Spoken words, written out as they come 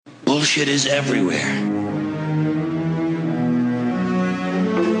Bullshit is everywhere.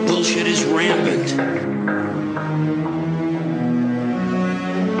 Bullshit is rampant.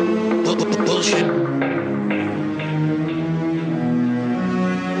 Bullshit.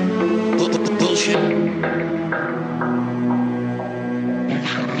 Bullshit.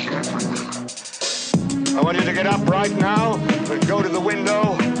 I want you to get up right now and go to the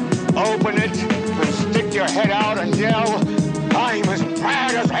window, open it, and stick your head out and yell, "I'm as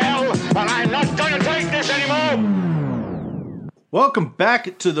mad as hell, and I'm not going to take this anymore!" Welcome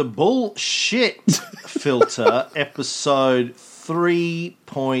back to the Bullshit Filter, episode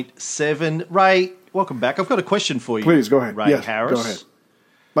 3.7. Ray, welcome back. I've got a question for you. Please, go ahead. Ray Yes, Harris. go ahead.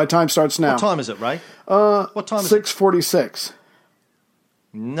 My time starts now. What time is it, Ray? What time is it? 6:46.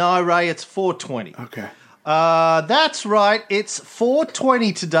 No, Ray, it's 4:20. Okay. That's right. It's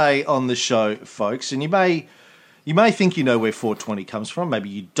 4:20 today on the show, folks. And you may think you know where 4:20 comes from. Maybe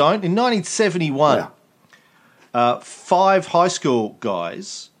you don't. In 1971, 5 high school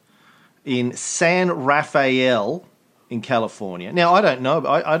guys in San Rafael in California. Now, I don't know.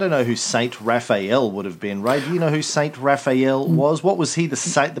 I don't know who Saint Raphael would have been. Ray, do you know who Saint Raphael was? What was he?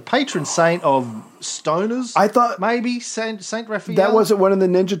 The patron saint of stoners? I thought maybe Saint Raphael. that wasn't one of the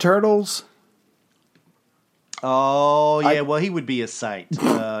Ninja Turtles. Oh yeah, well he would be a saint.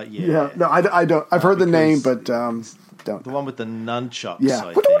 Yeah. Yeah. No, I don't. I've heard the name, but don't. The one with the nunchucks. Yeah.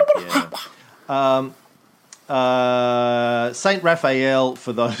 I think. Yeah. Saint Raphael,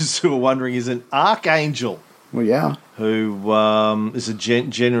 for those who are wondering, is an archangel. Well, yeah. Who is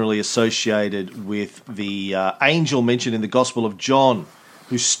generally associated with the angel mentioned in the Gospel of John,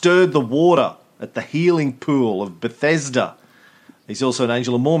 who stirred the water at the healing pool of Bethesda. He's also an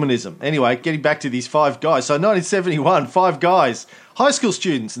angel of Mormonism. Anyway, getting back to these 5 guys. So 1971, 5 guys, high school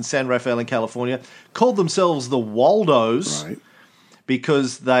students in San Rafael in California, called themselves the Waldos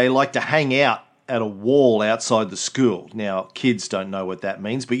because they like to hang out at a wall outside the school. Now, kids don't know what that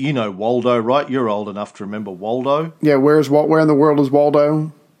means, but you know Waldo, right? You're old enough to remember Waldo. Yeah, where in the world is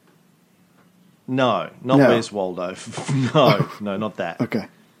Waldo? No, not Where's Waldo. No, not that. Okay.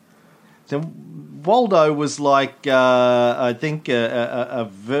 So Waldo was like, I think, a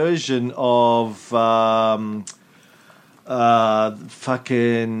version of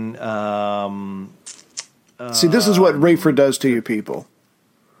See, this is what Rayford does to you people.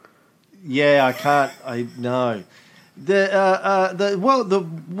 Yeah, I know. The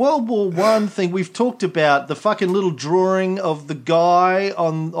World War One thing we've talked about, the fucking little drawing of the guy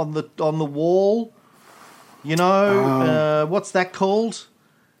on the wall. You know, what's that called?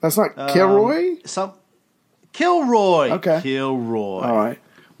 That's not Kilroy? Kilroy. Okay. Kilroy. All right.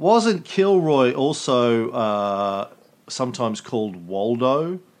 Wasn't Kilroy also sometimes called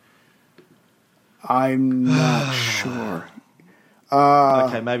Waldo? I'm not sure.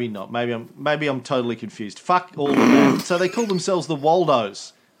 Okay, maybe not. Maybe I'm totally confused. Fuck all of that. So they call themselves the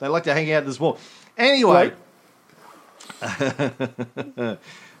Waldos. They like to hang out at this wall. Anyway, they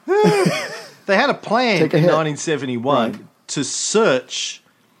had a plan in 1971 to search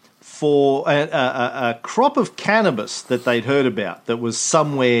for a crop of cannabis that they'd heard about that was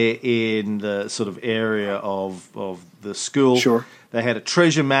somewhere in the sort of area of the school. Sure. They had a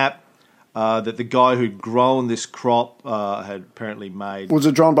treasure map. That the guy who'd grown this crop had apparently made. Was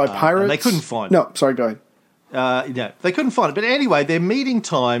it drawn by pirates? And they couldn't find it. No, sorry, go ahead. No, they couldn't find it. But anyway, their meeting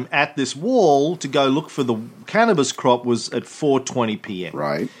time at this wall to go look for the cannabis crop was at 4:20 p.m.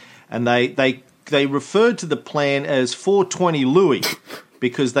 Right. And they referred to the plan as 420 Louis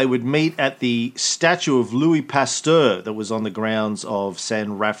because they would meet at the statue of Louis Pasteur that was on the grounds of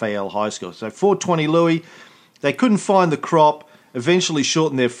San Rafael High School. So 420 Louis. They couldn't find the crop. Eventually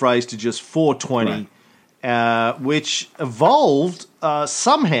shortened their phrase to just 420, which evolved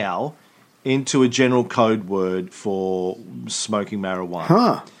somehow into a general code word for smoking marijuana.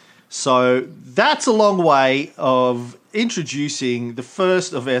 Huh. So that's a long way of introducing the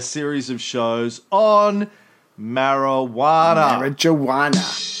first of our series of shows on marijuana. Marijuana.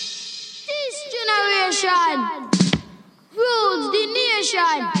 This generation rules the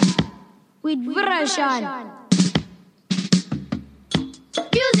nation with version.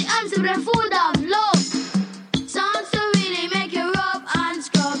 Music and the food of love. Songs to really make you rub and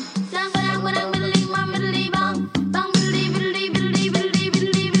scrub. Bang bang bang bang bang bang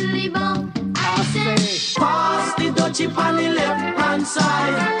bang bang. I say, pass the dutchie on the left hand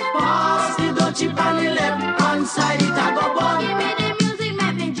side. Pass the dutchie on the left hand side. It a go bun. Give me the music,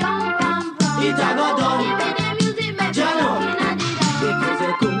 make me jump and pump. It a go done. Give me the music, make me jump and because a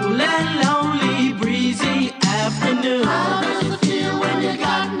cool and lonely, breezy afternoon. How does it feel when you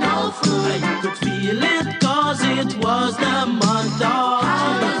got no food? You could feel it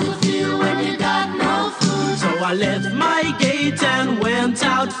I left my gate and went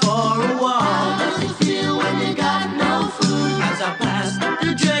out for a walk. How does it feel when you got no food? As I passed the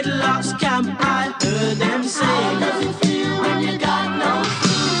dreadlocks camp, I heard them say, how does it feel when you got no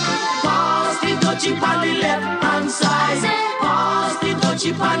food? Pass the dutchie on the left hand side. Pass the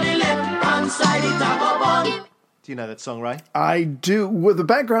dutchie on the left hand side. It a go bun. Do you know that song, Ray? I do. With the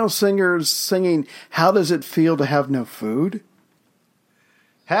background singers singing, how does it feel to have no food?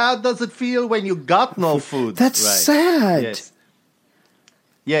 How does it feel when you got no food? That's Ray? sad. Yes.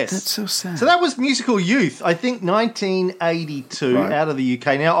 Yes. That's so sad. So that was Musical Youth, I think 1982, Right. out of the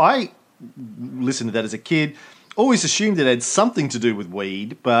UK. Now, I listened to that as a kid, always assumed it had something to do with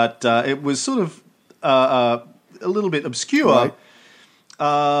weed, but it was sort of a little bit obscure.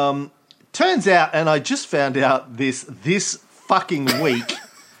 Right. Turns out, and I just found out this fucking week,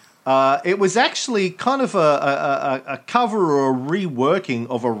 it was actually kind of a cover or a reworking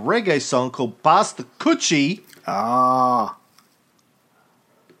of a reggae song called Pass the Coochie. Ah.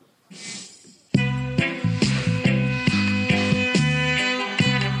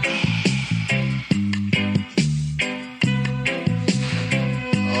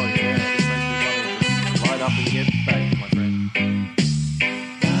 Oh yeah, this makes me want to just light up and get back, my friend.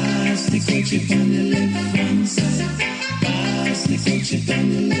 Pass the Coochie on the left hand side. Pass the Coochie on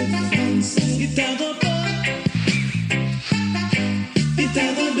the left hand side. It a go bun. It a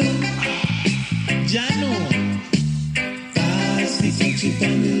go done. Jano. Pass the Coochie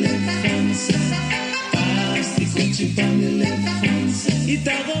on the left hand side. Pass the Coochie on the left hand side. It a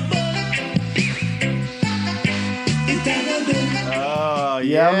go bun. It a go done. Oh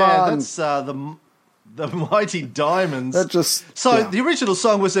Yeah, yeah, man. that's the Mighty Diamonds. That just... So yeah. the original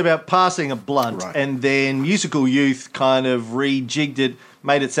song was about passing a blunt, Right. and then Musical Youth kind of rejigged it,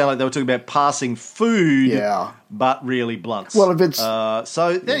 made it sound like they were talking about passing food, Yeah. but really blunts. Well, if it's...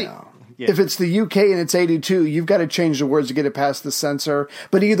 so there Yeah. yeah. If it's the UK and it's 82, you've got to change the words to get it past the censor.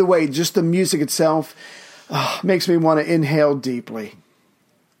 But either way, just the music itself makes me want to inhale deeply.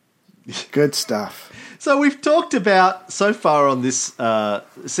 Good stuff. So we've talked about, so far on this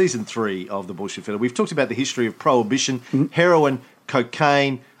season 3 of The Bullshit Fiddle, we've talked about the history of prohibition, heroin,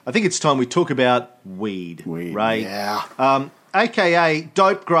 cocaine. I think it's time we talk about weed, right? Yeah. AKA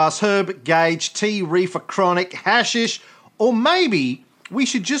dope, grass, herb, gauge, tea, reefer, chronic, hashish, or maybe we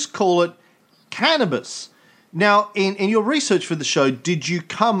should just call it cannabis. Now, in your research for the show, did you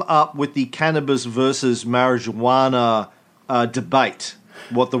come up with the cannabis versus marijuana debate?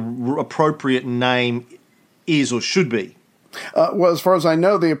 What the appropriate name is or should be? Well, as far as I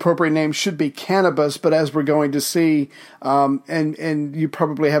know, the appropriate name should be cannabis, but as we're going to see, and you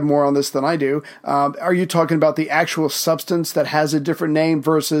probably have more on this than I do, are you talking about the actual substance that has a different name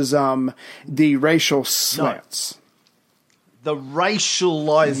versus the racial slants? The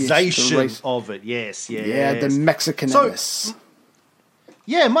racialization Yes, of it, yes. Yeah, the Mexican-ness.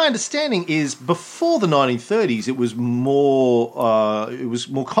 Yeah, my understanding is before the 1930s, it was more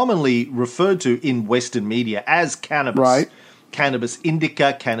commonly referred to in Western media as cannabis. Right. Cannabis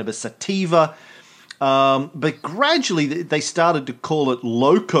indica, cannabis sativa. But gradually they started to call it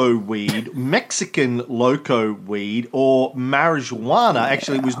loco weed, Mexican loco weed, or marijuana.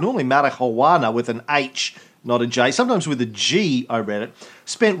 Actually, it was normally marijuana with an H, not a J. Sometimes with a G, I read it.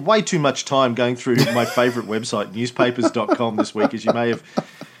 Spent way too much time going through my favourite website, newspapers.com, this week, as you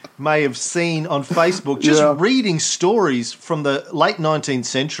may have seen on Facebook, just reading stories from the late 19th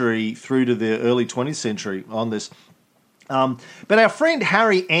century through to the early 20th century on this. But our friend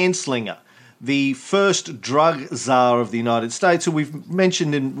Harry Anslinger, the first drug czar of the United States, who we've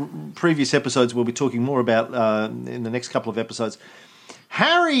mentioned in previous episodes, we'll be talking more about in the next couple of episodes.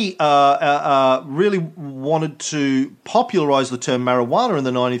 Harry really wanted to popularise the term marijuana in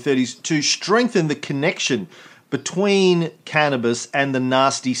the 1930s to strengthen the connection between cannabis and the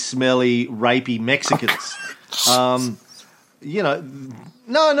nasty, smelly, rapey Mexicans. That's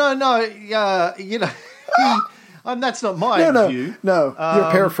not my view. No,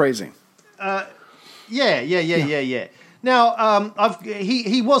 you're paraphrasing. Yeah. Now,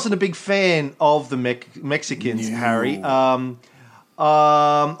 he wasn't a big fan of the Mexicans, Harry.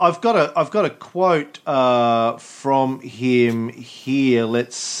 I've got a quote from him here.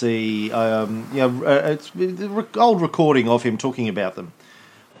 Let's see. It's an old recording of him talking about them.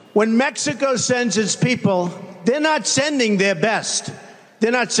 When Mexico sends its people, they're not sending their best.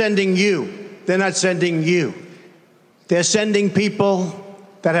 They're not sending you. They're not sending you. They're sending people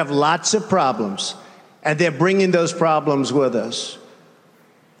that have lots of problems, and they're bringing those problems with us.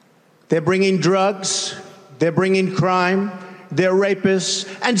 They're bringing drugs. They're bringing crime. They're rapists,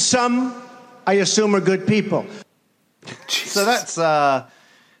 and some, I assume, are good people. So that's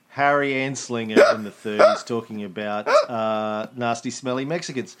Harry Anslinger in the 30s talking about nasty, smelly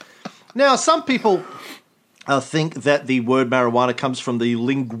Mexicans. Now, some people think that the word marijuana comes from the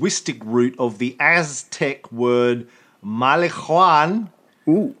linguistic root of the Aztec word malejuan.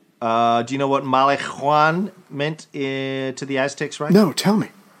 Ooh. Do you know what malejuan meant to the Aztecs, right? No, tell me.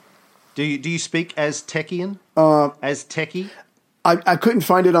 Do you speak Aztecian? Azteci? I couldn't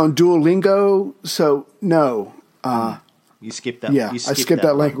find it on Duolingo, so no. You skipped that. Yeah, you I skipped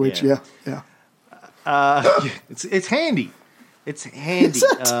that one, language. Yeah. It's handy. It's handy. Is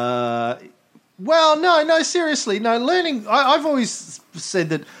it? Well, no, seriously, no. Learning. I've always said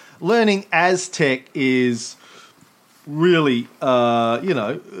that learning Aztec is really,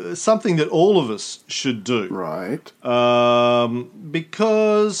 something that all of us should do. Right.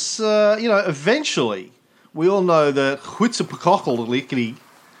 Because eventually we all know that Huitzilopochtli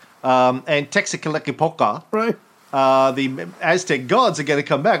and Texicalipoca, Right. the Aztec gods, are going to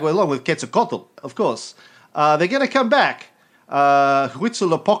come back, well, along with Quetzalcoatl, of course. They're going to come back.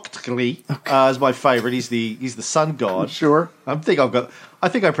 Huitzilopochtli is my favorite. He's the sun god. Sure. I think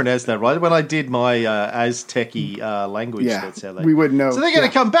I pronounced that right when I did my Azteci language. Yeah, That's how we would know. So they're going to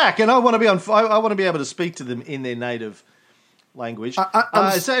Yeah. come back, and I want to be I want to be able to speak to them in their native language.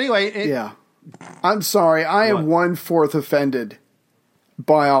 So anyway, Yeah. I'm sorry. I am What? 1/4 offended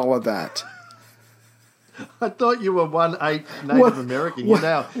by all of that. I thought you were 1/8 Native What? American. You're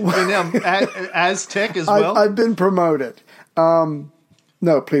now Aztec as well. I've been promoted.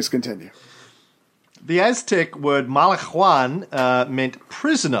 No, please continue. The Aztec word marijuan meant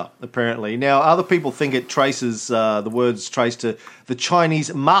prisoner, apparently. Now, other people think it traces, the word's traced to the Chinese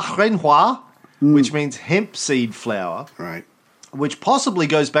marenhua, which means hemp seed flower, Right. which possibly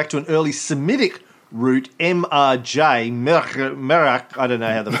goes back to an early Semitic root, MRJ, merak, I don't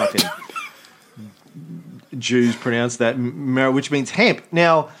know how the fucking Jews pronounce that, which means hemp.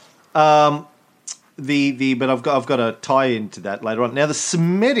 Now, but I've got a tie into that later on. Now, the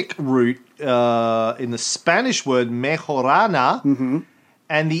Semitic root in the Spanish word mejorana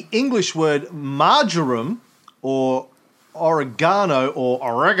and the English word marjoram or oregano or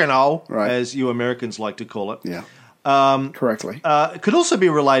oregano, Right. as you Americans like to call it, Yeah. Correctly. it could also be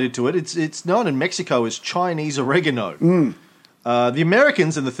related to it. It's known in Mexico as Chinese oregano. The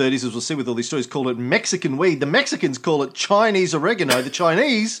Americans in the 30s, as we'll see with all these stories, called it Mexican weed. The Mexicans call it Chinese oregano. The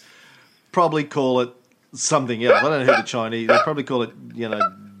Chinese probably call it something else. I don't know who the Chinese. They probably call it,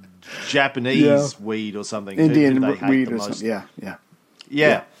 Japanese weed or something. Indian who they hate weed the or most. something. Yeah.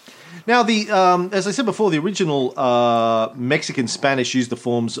 Yeah. Now, as I said before, the original Mexican Spanish used the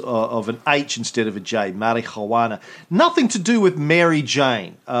forms of an H instead of a J, marijuana. Nothing to do with Mary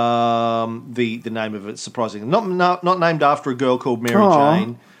Jane, the name of it, surprisingly. Not named after a girl called Mary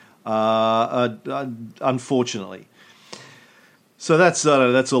Jane, unfortunately. So that's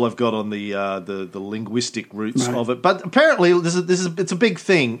all I've got on the linguistic roots of it. But apparently, it's a big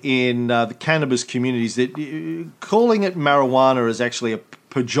thing in the cannabis communities that calling it marijuana is actually a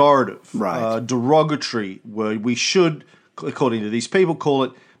pejorative, derogatory word. We should, according to these people, call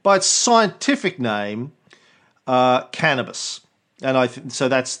it by its scientific name, cannabis. And so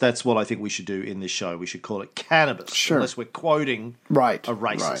that's what I think we should do in this show. We should call it cannabis, Sure. unless we're quoting a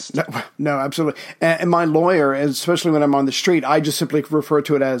racist. Right. No, absolutely. And my lawyer, especially when I'm on the street, I just simply refer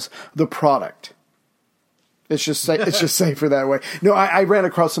to it as the product. It's just safer that way. No, I ran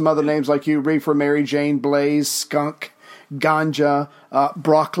across some other names like you: reefer, Mary Jane, Blaze, skunk, ganja,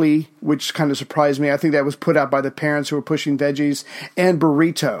 broccoli, which kind of surprised me. I think that was put out by the parents who were pushing veggies, and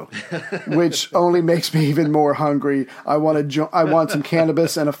burrito, which only makes me even more hungry. I want some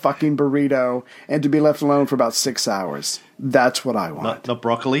cannabis and a fucking burrito, and to be left alone for about 6 hours. That's what I want. Not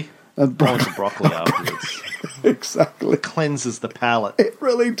broccoli. I want some broccoli afterwards. Exactly. Cleanses the palate. It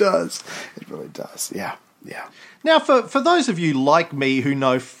really does. It really does. Yeah. Yeah. Now, for those of you like me who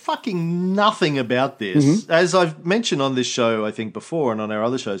know fucking nothing about this, as I've mentioned on this show, I think before, and on our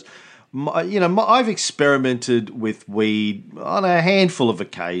other shows, I've experimented with weed on a handful of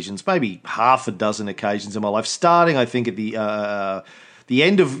occasions, maybe half a dozen occasions in my life. Starting, I think, at the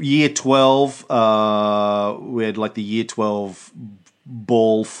end of year 12, we had like the year 12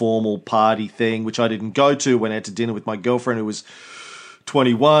 ball formal party thing, which I didn't go to. Went out to dinner with my girlfriend who was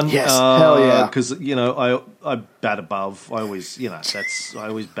 21. Yes, hell yeah. Because I bat above. I always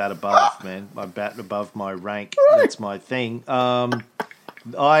bat above, man. I bat above my rank. That's my thing. But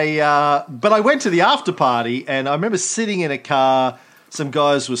I went to the after party, and I remember sitting in a car. Some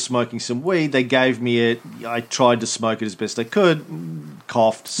guys were smoking some weed. They gave me it. I tried to smoke it as best I could.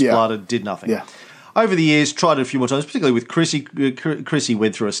 Coughed, spluttered, did nothing. Yeah. Over the years, tried it a few more times, particularly with Chrissy. Chrissy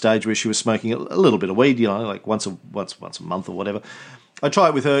went through a stage where she was smoking a little bit of weed, like once a month or whatever. I tried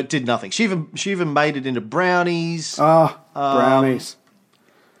it with her. It did nothing. She even made it into brownies. Brownies.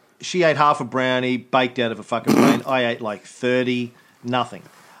 She ate half a brownie, baked out of a fucking brain. I ate like 30. Nothing.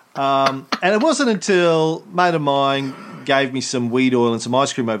 And it wasn't until a mate of mine gave me some weed oil and some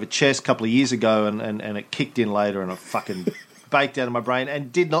ice cream over chest a couple of years ago, and it kicked in later, and I fucking baked out of my brain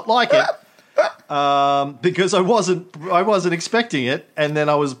and did not like it because I wasn't expecting it. And then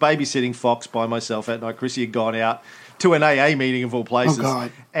I was babysitting Fox by myself at night. Chrissy had gone out to an AA meeting of all places. Oh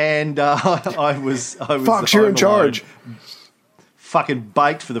God! And I was Fox, you're in charge. Fucking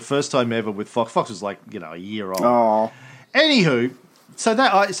baked for the first time ever with Fox. Fox was like a year old. Oh. Anywho. So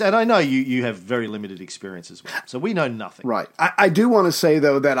and I know you have very limited experience as well. So we know nothing. Right. I do want to say,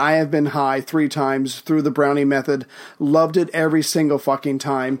 though, that I have been high 3 times through the brownie method. Loved it every single fucking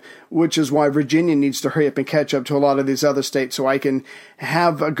time, which is why Virginia needs to hurry up and catch up to a lot of these other states so I can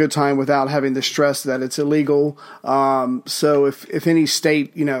have a good time without having the stress that it's illegal. So if any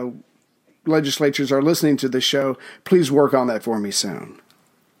state, legislatures are listening to this show, please work on that for me soon.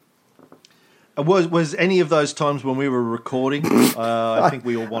 Was any of those times when we were recording? I think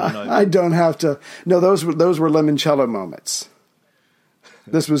we all want to know. I don't have to. No, those were limoncello moments.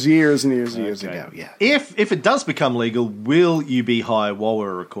 This was years and years and years ago. Yeah. If it does become legal, will you be high while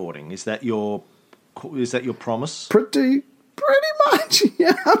we're recording? Is that your promise? Pretty much.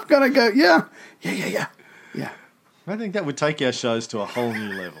 Yeah, I'm gonna go. Yeah. I think that would take our shows to a whole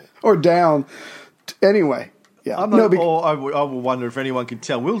new level. Or down. Anyway. Yeah. I will wonder if anyone can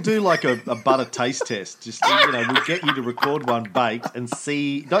tell. We'll do like a butter taste test. Just we'll get you to record one baked and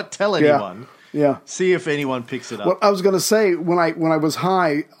see. Don't tell anyone. Yeah. See if anyone picks it up. Well, I was going to say when I was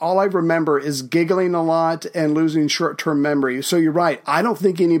high, all I remember is giggling a lot and losing short-term memory. So you're right. I don't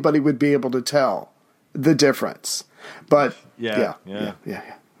think anybody would be able to tell the difference. But yeah.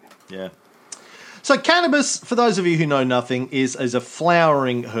 So cannabis, for those of you who know nothing, is a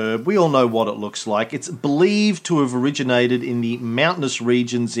flowering herb. We all know what it looks like. It's believed to have originated in the mountainous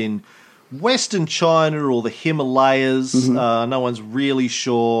regions in Western China or the Himalayas. Mm-hmm. No one's really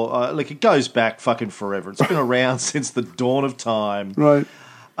sure. It goes back fucking forever. It's been around since the dawn of time. Right.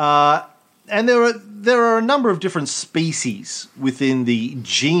 And there are a number of different species within the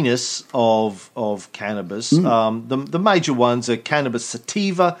genus of cannabis. The major ones are Cannabis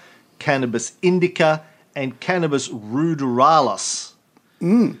sativa, Cannabis indica, and Cannabis ruderalis.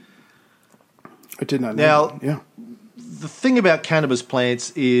 I did not know. Now, yeah. The thing about cannabis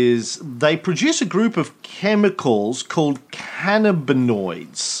plants is they produce a group of chemicals called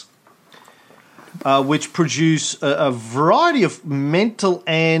cannabinoids, which produce a variety of mental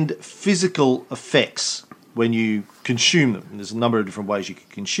and physical effects when you consume them. And there's a number of different ways you can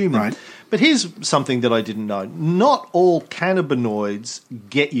consume them. Right. But here's something that I didn't know. Not all cannabinoids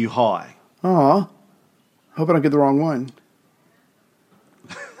get you high. Hope I don't get the wrong one.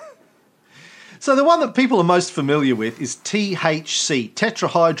 So the one that people are most familiar with is THC,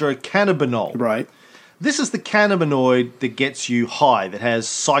 tetrahydrocannabinol. Right. This is the cannabinoid that gets you high, that has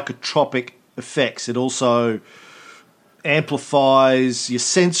psychotropic effects. It also amplifies your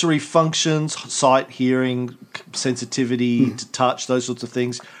sensory functions, sight, hearing, sensitivity to touch, those sorts of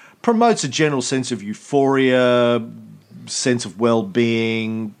things. Promotes a general sense of euphoria, sense of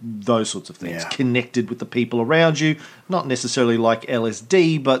well-being, those sorts of things. Yeah. Connected with the people around you, not necessarily like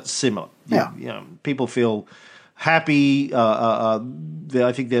LSD, but similar. Yeah. People feel happy. I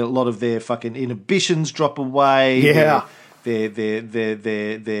think a lot of their fucking inhibitions drop away. Yeah.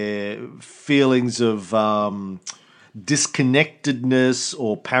 Their feelings of disconnectedness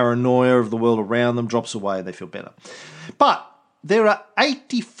or paranoia of the world around them drops away. They feel better. But there are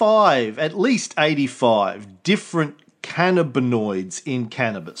at least 85 different cannabinoids in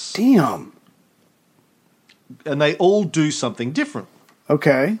cannabis. Damn. And they all do something different.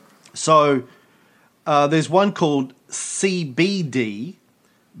 Okay. So there's one called CBD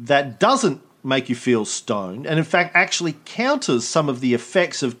that doesn't make you feel stoned and, in fact, actually counters some of the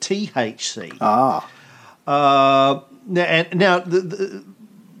effects of THC.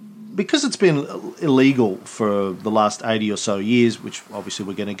 Because it's been illegal for the last 80 or so years, which obviously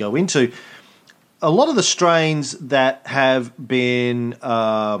we're going to go into, a lot of the strains that have been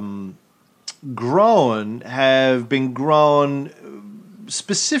grown have been grown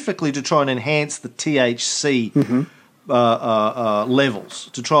specifically to try and enhance the THC levels,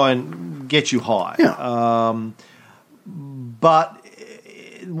 to try and get you high. Yeah. But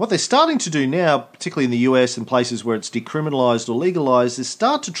what they're starting to do now, particularly in the US and places where it's decriminalised or legalised, is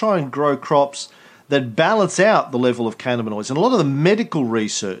start to try and grow crops that balance out the level of cannabinoids. And a lot of the medical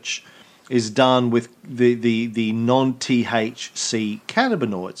research is done with the non-THC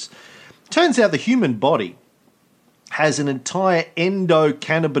cannabinoids. Turns out the human body has an entire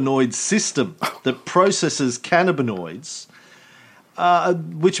endocannabinoid system that processes cannabinoids,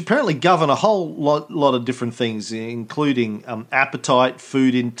 which apparently govern a whole lot of different things, including appetite,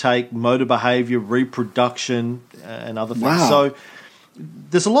 food intake, motor behavior, reproduction, and other things. Wow. So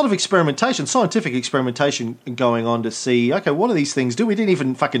there's a lot of experimentation, scientific experimentation going on to see, okay, what do these things do? We didn't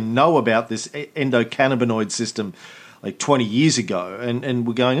even fucking know about this endocannabinoid system like 20 years ago. And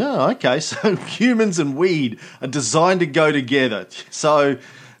we're going, oh, okay, so humans and weed are designed to go together. So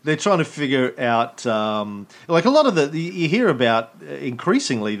they're trying to figure out, like a lot of you hear about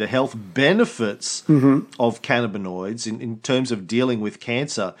increasingly the health benefits of cannabinoids in terms of dealing with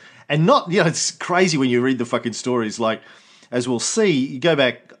cancer. And not, it's crazy when you read the fucking stories, like, as we'll see, you go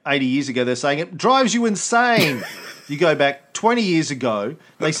back 80 years ago, they're saying it drives you insane. You go back 20 years ago,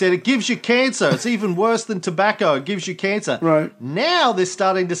 they said it gives you cancer. It's even worse than tobacco. It gives you cancer. Right. Now they're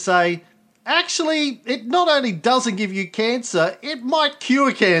starting to say, actually, it not only doesn't give you cancer, it might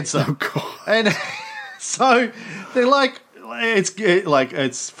cure cancer. Oh, God. And so they're like,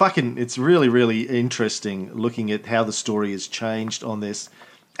 it's really, really interesting looking at how the story has changed on this.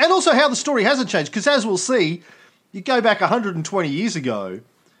 And also how the story hasn't changed, because as we'll see, you go back 120 years ago,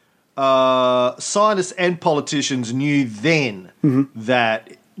 scientists and politicians knew then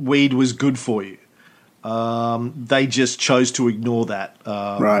that weed was good for you. They just chose to ignore that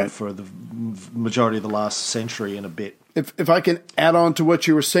for the majority of the last century and a bit. If I can add on to what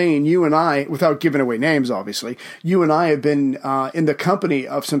you were saying, you and I, without giving away names, obviously, you and I have been in the company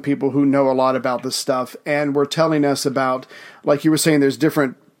of some people who know a lot about this stuff, and were telling us about, like you were saying, there's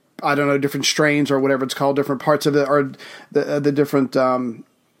different strains or whatever it's called, different parts of it, or the different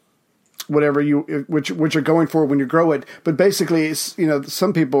whatever which are going for when you grow it. But basically, it's,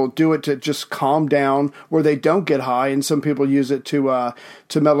 some people do it to just calm down where they don't get high, and some people use it to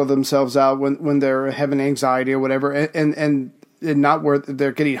mellow themselves out when they're having anxiety or whatever, and not where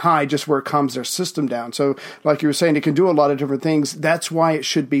they're getting high, just where it calms their system down. So like you were saying, it can do a lot of different things. That's why it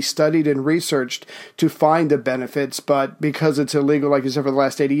should be studied and researched to find the benefits. But because it's illegal, like you said, for the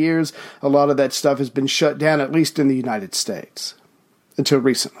last 80 years, a lot of that stuff has been shut down, at least in the United States, until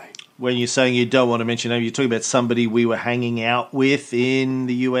recently. When you're saying you don't want to mention name, you're talking about somebody we were hanging out with in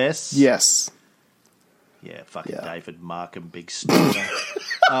the US? Yes. Yeah, fucking David Markham, big stoner.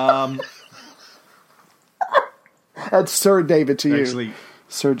 That's Sir David to you. Actually,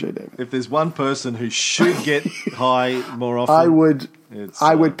 Sir J. David. if there's one person who should get high more often, I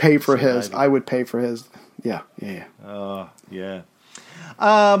would pay for Sir his. David. I would pay for his. Yeah. Yeah.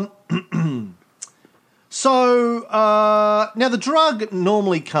 So now the drug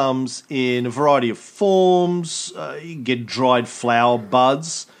normally comes in a variety of forms. You can get dried flower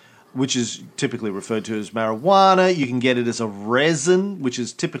buds, which is typically referred to as marijuana. You can get it as a resin, which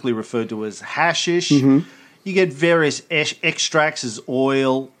is typically referred to as hashish. You get various extracts as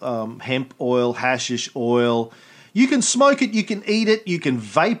oil, hemp oil, hashish oil. You can smoke it, you can eat it, you can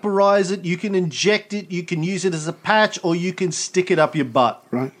vaporize it, you can inject it, you can use it as a patch, or you can stick it up your butt.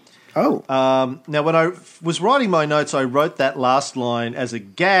 Right. Oh. Now, when I was writing my notes, I wrote that last line as a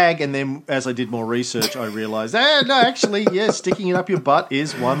gag, and then as I did more research, I realized, sticking it up your butt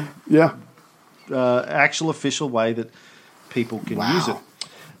is one actual official way that people can use it.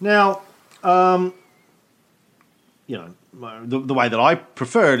 Now, the way that I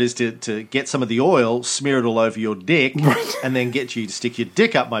prefer it is to get some of the oil, smear it all over your dick, and then get you to stick your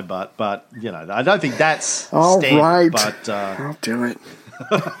dick up my butt. But, I don't think that's all right. But I'll do it.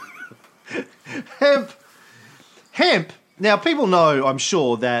 Hemp. Now, people know, I'm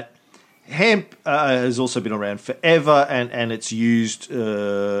sure, that hemp has also been around forever, and it's used,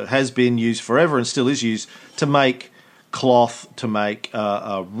 has been used forever, and still is used to make cloth, to make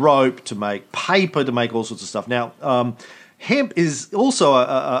rope, to make paper, to make all sorts of stuff. Now, hemp is also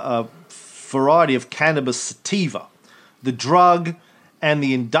a variety of cannabis sativa. The drug and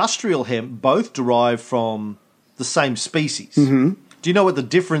the industrial hemp both derive from the same species. Do you know what the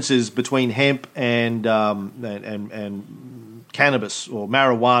difference is between hemp and cannabis or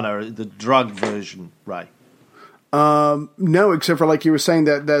marijuana, the drug version, Ray? No, except for like you were saying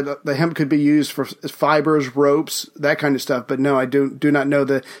that the hemp could be used for fibers, ropes, that kind of stuff. But no, I do not know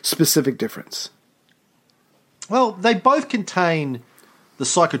the specific difference. Well, they both contain the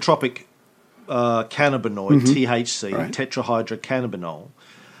psychotropic cannabinoid, THC, Right. tetrahydrocannabinol.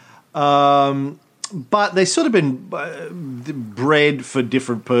 But they've sort of been bred for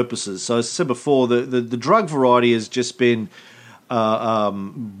different purposes. So as I said before, the drug variety has just been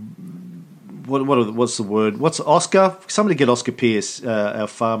what's the word? What's Oscar? Somebody get Oscar Pierce, our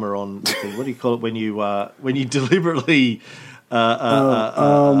farmer, on the thing. What do you call it when you deliberately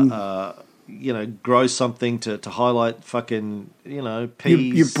grow something to highlight fucking,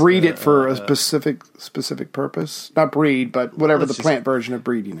 peas. You breed it for a specific purpose. Not breed, but whatever the plant version of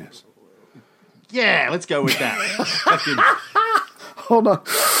breeding is. Yeah, let's go with that. Fucking, hold on.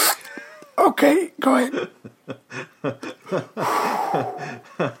 Okay, go ahead.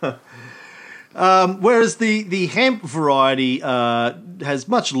 Whereas the hemp variety has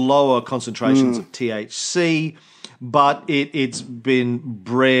much lower concentrations of THC, but it's been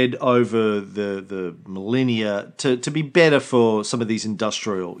bred over the millennia to be better for some of these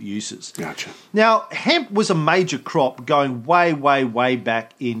industrial uses. Gotcha. Now, hemp was a major crop going way, way, way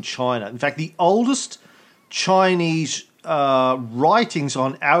back in China. In fact, the oldest Chinese writings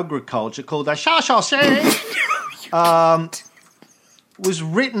on agriculture, called the Xiaoxiaoxing, was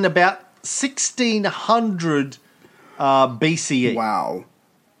written about 1600 BCE. Wow.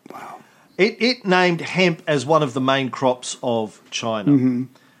 It named hemp as one of the main crops of China.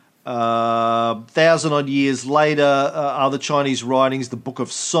 1,000 odd years later, other Chinese writings, the Book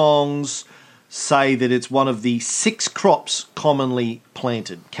of Songs, say that it's one of the 6 crops commonly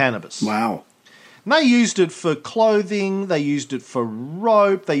planted, cannabis. Wow. And they used it for clothing, they used it for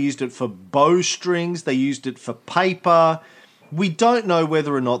rope, they used it for bowstrings, they used it for paper. We don't know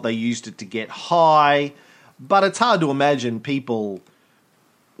whether or not they used it to get high, but it's hard to imagine people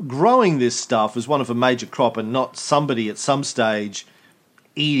growing this stuff as one of a major crop and not somebody at some stage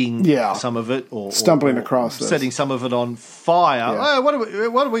eating some of it or stumbling across this. Setting some of it on fire. Yeah.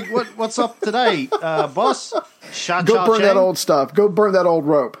 Oh, what's up today, boss? Go burn that old stuff. Go burn that old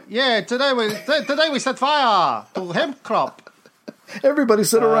rope. Yeah, today we set fire to the hemp crop. Everybody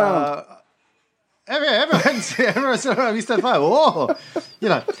sit around. Everyone sit around. We set fire. Oh,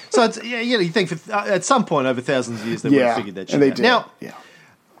 So it's, you think at some point over thousands of years they would have figured that shit and they out. did. Now,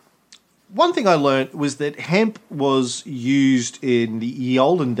 one thing I learned was that hemp was used in the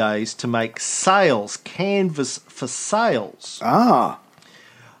olden days to make sails, canvas for sails. Ah.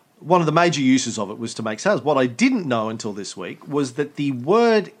 One of the major uses of it was to make sails. What I didn't know until this week was that the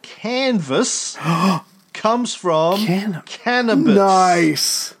word canvas comes from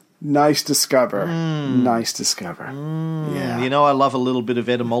cannabis. Nice discover. Nice discover. Yeah. I love a little bit of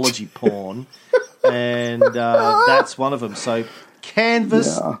etymology porn, and that's one of them. So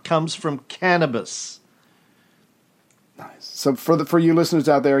canvas comes from cannabis. Nice. So for you listeners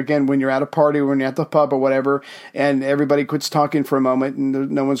out there, again, when you're at a party or when you're at the pub or whatever, and everybody quits talking for a moment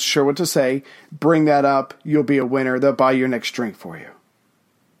and no one's sure what to say, bring that up. You'll be a winner. They'll buy your next drink for you.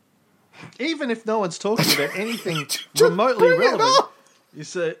 Even if no one's talking about anything remotely relevant, you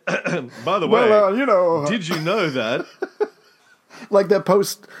say, by the way, did you know that? Like that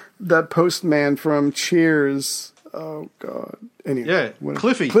postman from Cheers. Oh, God. Anyway. Yeah,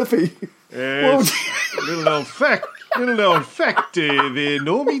 Cliffy. Yes. Little known fact, there,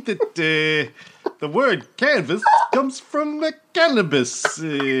 Normie, that the word canvas comes from cannabis.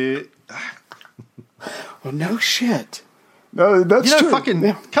 Well, no shit. No, that's true.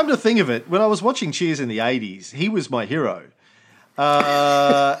 Come to think of it, when I was watching Cheers in the 80s, he was my hero.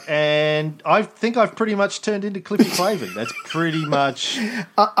 And I think I've pretty much turned into Cliffy Clavin. That's pretty much...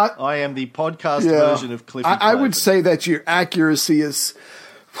 I am the podcast version of Cliffy Clavin. I would say that your accuracy is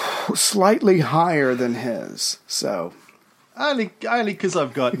slightly higher than his. So only because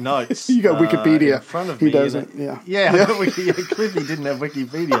I've got notes. You got Wikipedia in front of me. He doesn't. Yeah. Cliffy didn't have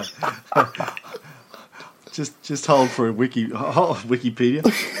Wikipedia. Just hold for a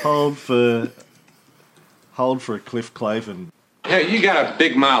Wikipedia. Hold for a Cliff Clavin. Yeah, you got a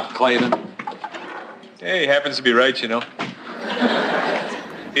big mouth, Clavin. Hey, happens to be right, Yeah,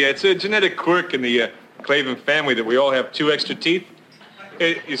 it's a genetic quirk in the Clavin family that we all have 2 extra teeth.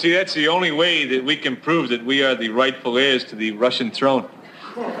 You see, that's the only way that we can prove that we are the rightful heirs to the Russian throne.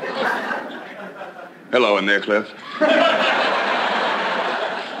 Hello in there, Cliff.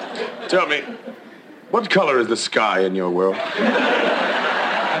 Tell me, what color is the sky in your world?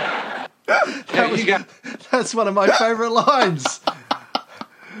 That's one of my favourite lines.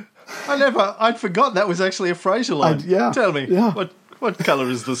 I'd forgotten that was actually a Frasier line. Tell me, what colour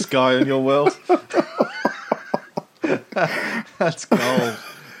is the sky in your world? That's gold.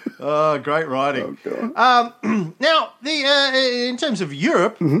 Oh, great writing. Now, in terms of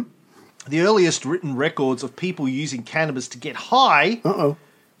Europe, the earliest written records of people using cannabis to get high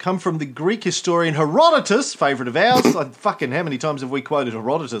come from the Greek historian Herodotus, favourite of ours. Fucking how many times have we quoted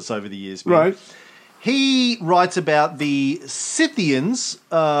Herodotus over the years, man? Right. He writes about the Scythians,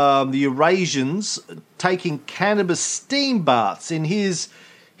 the Eurasians, taking cannabis steam baths in his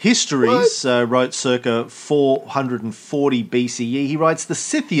histories, wrote circa 440 BCE. He writes, the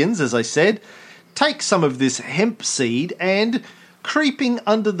Scythians, as I said, take some of this hemp seed and Creeping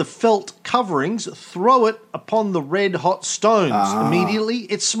under the felt coverings, throw it upon the red-hot stones. Immediately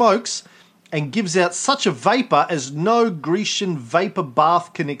it smokes and gives out such a vapour as no Grecian vapour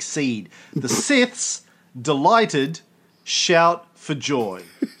bath can exceed. The Siths, delighted, shout for joy.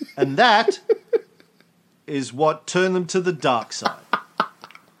 And that is what turned them to the dark side.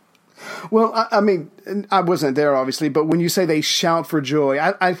 Well, I mean, I wasn't there, obviously, but when you say they shout for joy,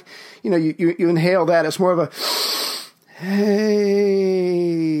 you inhale that, it's more of a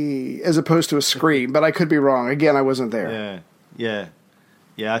hey, as opposed to a scream, but I could be wrong. Again, I wasn't there. Yeah,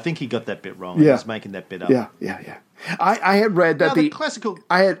 I think he got that bit wrong. He was making that bit up. Yeah. I had read that the classical.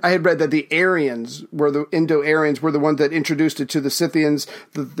 I had read that the Aryans were the Indo-Aryans were the ones that introduced it to the Scythians,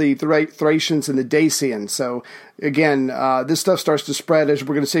 the Thracians, and the Dacians. So again, this stuff starts to spread as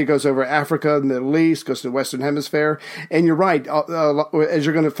we're going to see. It goes over Africa, the Middle East, goes to the Western Hemisphere, and you're right. As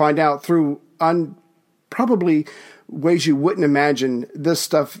you're going to find out through probably ways you wouldn't imagine, this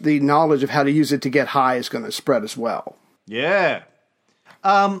stuff, the knowledge of how to use it to get high, is going to spread as well. Yeah.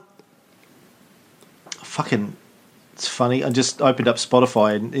 It's funny. I just opened up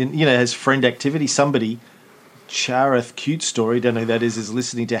Spotify and has friend activity. Somebody, Charith Cute Story, don't know who that is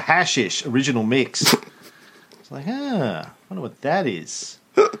listening to Hashish Original Mix. It's like, I wonder what that is.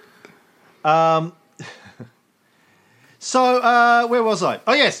 So, where was I?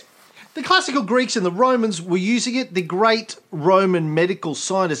 Oh, yes. The classical Greeks and the Romans were using it. The great Roman medical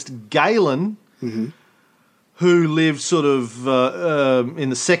scientist Galen, who lived sort of in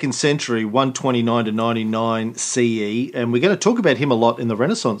the 2nd century, 129 to 99 CE, and we're going to talk about him a lot in the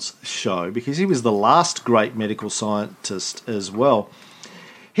Renaissance show because he was the last great medical scientist as well.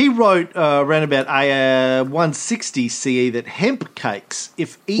 He wrote around about 160 CE that hemp cakes,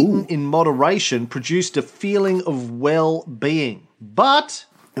 if eaten in moderation, produced a feeling of well-being. But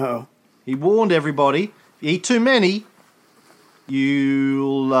he warned everybody, if you eat too many,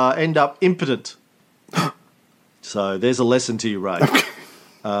 you'll end up impotent. So there's a lesson to you, Ray.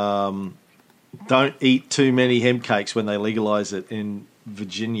 Don't eat too many hemp cakes when they legalise it in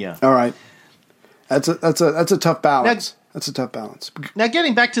Virginia. All right, that's a tough balance. That's a tough balance. Now,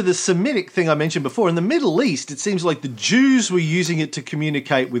 getting back to the Semitic thing I mentioned before, in the Middle East, it seems like the Jews were using it to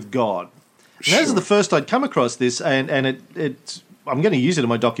communicate with God. And This is the first I'd come across this, and it's I'm going to use it in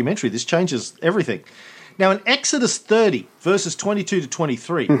my documentary. This changes everything. Now, in Exodus 30, verses 22 to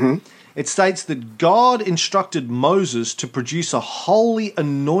 23, it states that God instructed Moses to produce a holy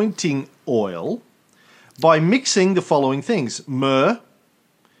anointing oil by mixing the following things: myrrh,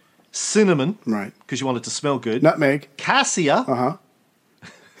 cinnamon, right, because you want it to smell good, nutmeg, cassia,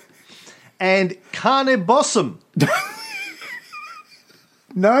 and carne bossum.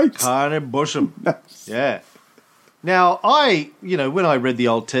 Nice. Carne bossum. Nice. Yeah. Now, when I read the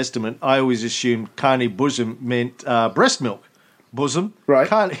Old Testament, I always assumed carne bosom meant breast milk. Bosom.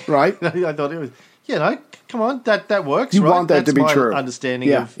 Right. Right. I thought it was, come on, that works. You right? want that That's to be my true.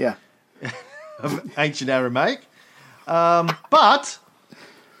 Understanding of ancient Aramaic. But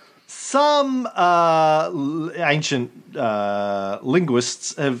some ancient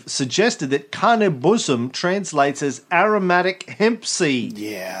linguists have suggested that carne bosom translates as aromatic hemp seed.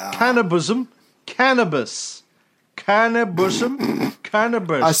 Yeah. Carne bosom, cannabis. Carne bosom,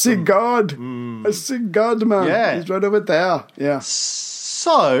 cannabis. I see God. I see God, man. Yeah. He's right over there. Yeah.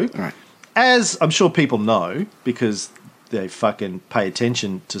 So, as I'm sure people know, because they fucking pay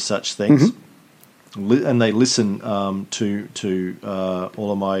attention to such things, and they listen to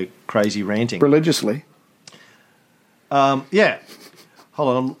all of my crazy ranting. Religiously. Yeah. Hold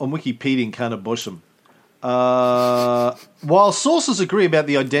on, I'm Wikipediaing carne bosom. While sources agree about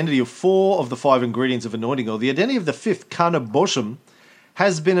the identity of 4 of the 5 ingredients of anointing oil, the identity of the 5th, carne bosom,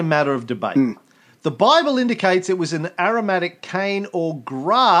 has been a matter of debate. The Bible indicates it was an aromatic cane or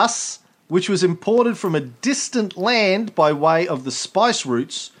grass which was imported from a distant land by way of the spice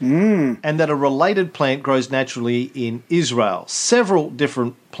routes, and that a related plant grows naturally in Israel. Several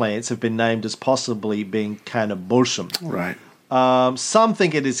different plants have been named as possibly being carne bosom. Right. Some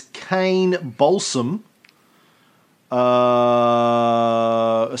think it is cane balsam,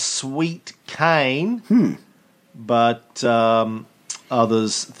 a sweet cane, but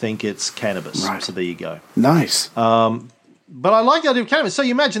others think it's cannabis. Right. So there you go. Nice. But I like the idea of cannabis. So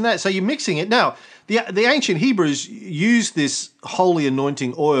you imagine that. So you're mixing it. Now, the ancient Hebrews used this holy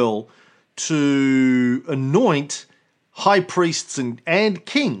anointing oil to anoint high priests and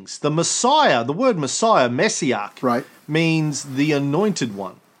kings. The Messiah, the word Messiah, Messiah, means the anointed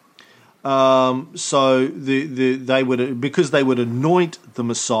one. So they would anoint the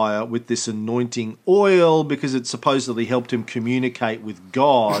Messiah with this anointing oil because it supposedly helped him communicate with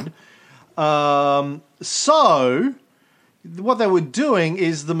God. So what they were doing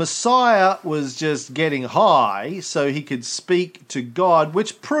is the Messiah was just getting high so he could speak to God,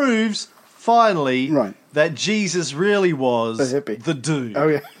 which proves finally that Jesus really was the hippie, the dude. Oh,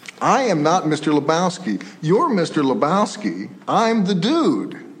 yeah. I am not Mr. Lebowski. You're Mr. Lebowski. I'm the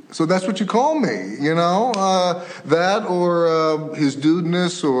dude. So that's what you call me, you know? That or his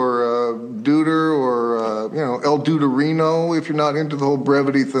dudeness or duder or, you know, El Duderino if you're not into the whole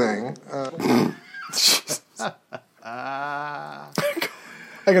brevity thing.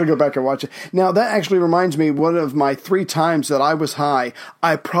 I gotta go back and watch it. Now, that actually reminds me, one of my 3 times that I was high,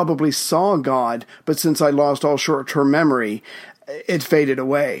 I probably saw God, but since I lost all short-term memory, it faded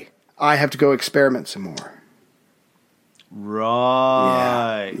away. I have to go experiment some more.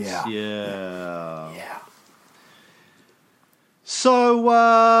 Right. Yeah. So,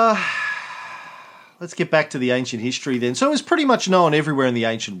 let's get back to the ancient history then. So it was pretty much known everywhere in the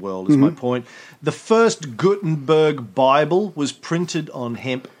ancient world, is my point. The first Gutenberg Bible was printed on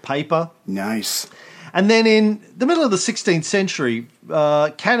hemp paper. Nice. And then in the middle of the 16th century,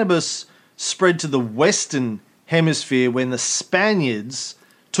 cannabis spread to the Western Hemisphere when the Spaniards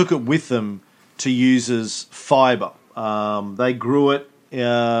took it with them to use as fibre. They grew it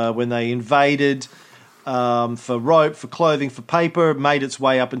when they invaded for rope, for clothing, for paper. It made its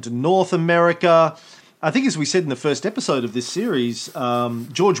way up into North America. I think, as we said in the first episode of this series,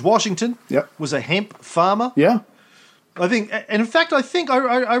 George Washington was a hemp farmer. Yeah. I think, and in fact,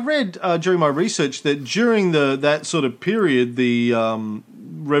 I read during my research that during that sort of period, the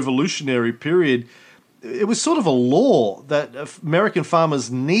Revolutionary period, it was sort of a law that American farmers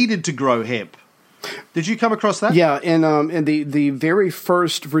needed to grow hemp. Did you come across that? Yeah, in the very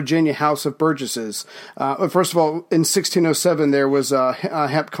first Virginia House of Burgesses. First of all, in 1607, there was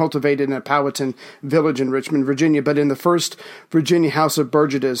hemp cultivated in a Powhatan village in Richmond, Virginia. But in the first Virginia House of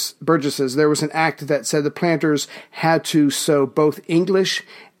Burgesses, there was an act that said the planters had to sow both English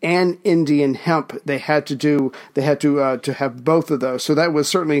and Indian hemp. They had to have both of those. So that was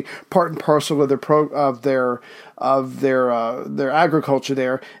certainly part and parcel of their agriculture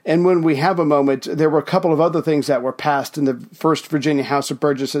there. And when we have a moment, there were a couple of other things that were passed in the first Virginia House of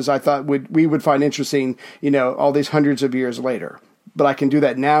Burgesses I thought we would find interesting, you know, all these hundreds of years later. But I can do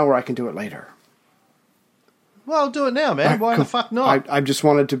that now or I can do it later. Well, do it now, man. Why the fuck not? I just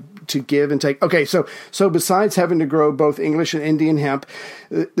wanted to give and take. Okay, so besides having to grow both English and Indian hemp,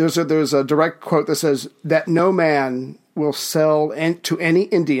 there's a direct quote that says that no man will sell to any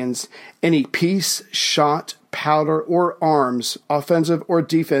Indians any piece, shot, powder, or arms, offensive or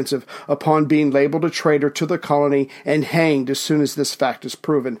defensive, upon being labeled a traitor to the colony and hanged as soon as this fact is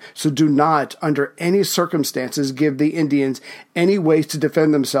proven. So do not, under any circumstances, give the Indians any ways to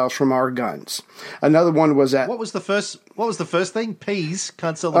defend themselves from our guns. Another one was that... What was the first thing? Peas?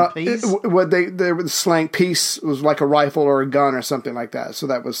 Can't sell them peas? They were slang. Piece was like a rifle or a gun or something like that. So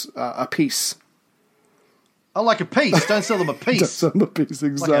that was a piece. Oh, like a piece. Don't sell them a piece. Don't sell them a piece,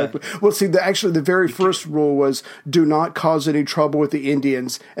 exactly. Well, see, the very first rule was do not cause any trouble with the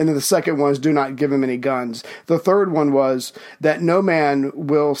Indians. And then the second one is do not give them any guns. The third one was that no man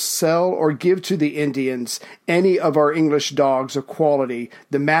will sell or give to the Indians any of our English dogs of quality,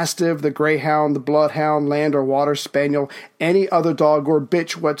 the Mastiff, the Greyhound, the Bloodhound, Land or Water Spaniel, any other dog or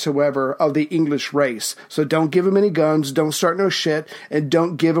bitch whatsoever of the English race. So don't give them any guns, don't start no shit, and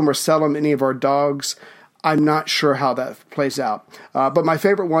don't give them or sell them any of our dogs. I'm not sure how that plays out. But my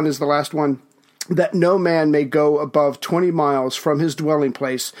favorite one is the last one, that no man may go above 20 miles from his dwelling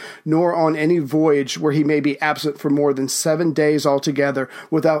place, nor on any voyage where he may be absent for more than 7 days altogether,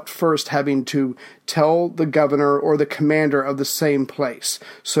 without first having to tell the governor or the commander of the same place.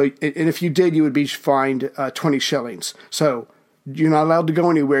 So, and if you did, you would be fined 20 shillings. So you're not allowed to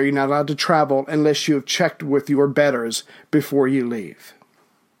go anywhere. You're not allowed to travel unless you have checked with your betters before you leave.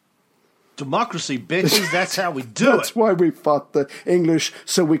 Democracy, bitches. That's how we do it. That's why we fought the English,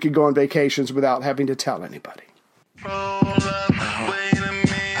 so we could go on vacations without having to tell anybody.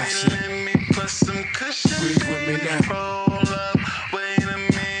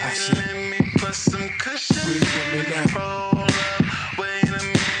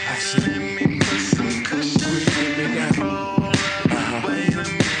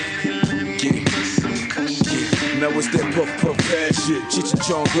 Now it's that puff puff bad shit. Cheech and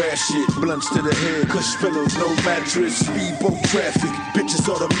Chong grass shit. Blunts to the head. Cush pillows, no mattress. Speedboat traffic. Bitches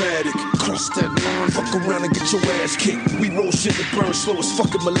automatic. Cross that line. Fuck around and get your ass kicked. We roll shit that burn slow as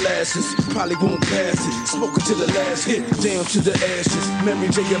fucking molasses. Probably won't pass it. Smoke it to the last hit. Down to the ashes.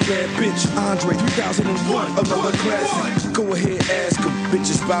 Mary J, a bad bitch. Andre 3001. Another classic. Go ahead, ask them.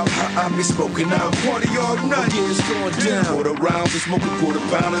 Bitches about how I be smoking out. Party all night. Oh, yeah, it's going down. Quarter rounds. We smoke a quarter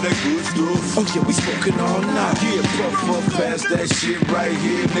pound of that good stuff. Oh, yeah, we smoking all night. Yeah, puff, pass that shit right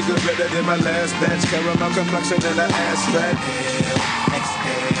here. Nigga better than my last batch. Caramel complexion and an ass fat.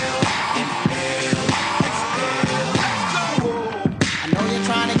 Exhale, inhale, exhale. I know you're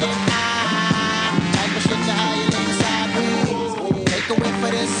trying to get high. Type of shit to how you lay sideways. Take a whip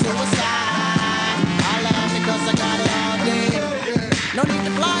for this suicide. I laugh because I got it all day. No need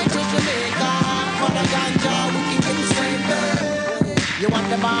to fly to Jamaica. For the ganja, we can get the same thing. You want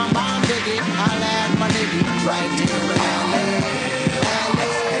the bomb, diggy? I'll add my nigga right here in LA.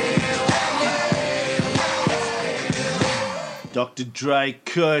 Dr. Dre,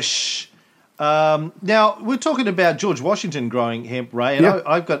 Kush. Now, we're talking about George Washington growing hemp, Ray, and Yeah.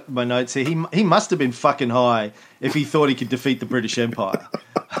 I've got my notes here. He must have been fucking high if he thought he could defeat the British Empire.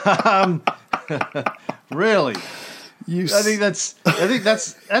 Really? I think that's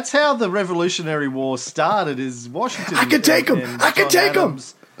how the Revolutionary War started. Is Washington? I can take him. and I can John take him.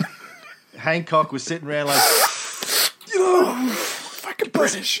 Adams. Hancock was sitting around like, Fucking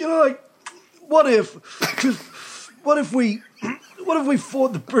British. like, what if we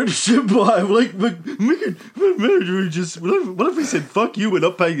fought the British Empire? Like, what if we said fuck you, we're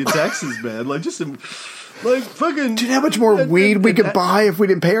not paying your taxes, man? Like, just some, like, fucking. Do you know how much more weed we could buy if we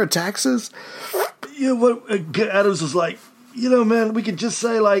didn't pay our taxes? Yeah, what Adams was like, man, we could just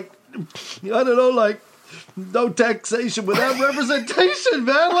say, like, I don't know, like, no taxation without representation,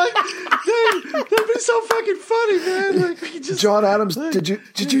 man. Like, that'd be so fucking funny, man. Like, we could just, John Adams, did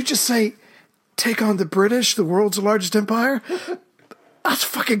you just say take on the British, the world's largest empire? That's a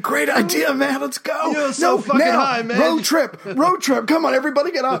fucking great idea, man. Let's go. You're so fucking high, man. Road trip. Come on,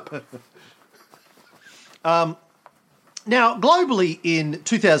 everybody, get up. Now, globally in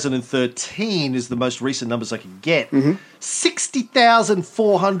 2013 is the most recent numbers I could get.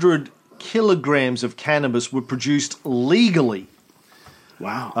 60,400 kilograms of cannabis were produced legally.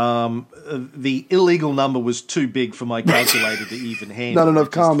 Wow. The illegal number was too big for my calculator to even handle. Not enough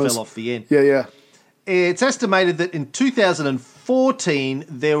It just commas. fell off the end. Yeah. It's estimated that in 2014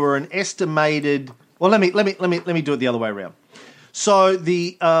 there were an estimated. Well, let me do it the other way around. So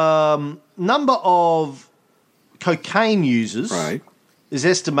the number of cocaine users is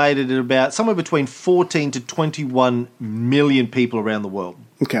estimated at about somewhere between 14 to 21 million people around the world.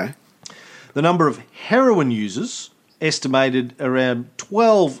 Okay. The number of heroin users estimated around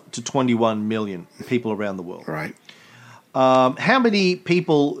 12 to 21 million people around the world. Right. How many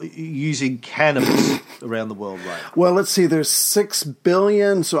people using cannabis around the world, Ray? Well, let's see. There's 6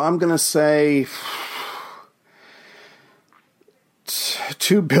 billion, so I'm going to say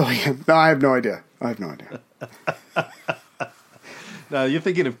 2 billion. No, I have no idea. No, you're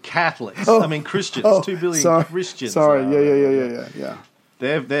thinking of Catholics. Oh. I mean Christians. Oh, 2 billion sorry. Christians. Sorry. Yeah.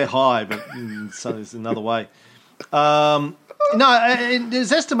 They're high, but so there's another way. No,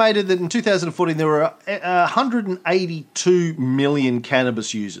 it's estimated that in 2014 there were 182 million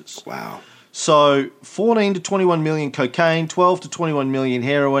cannabis users. Wow. So 14 to 21 million cocaine, 12 to 21 million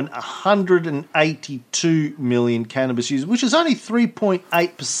heroin, 182 million cannabis users, which is only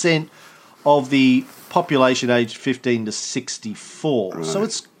 3.8% of the population aged 15 to 64. Right. So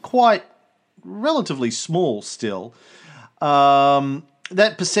it's quite relatively small still.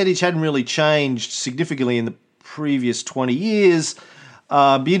 That percentage hadn't really changed significantly in the previous 20 years.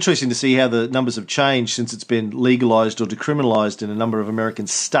 Be interesting to see how the numbers have changed since it's been legalized or decriminalized in a number of American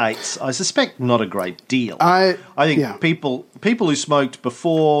states. I suspect not a great deal. I think people who smoked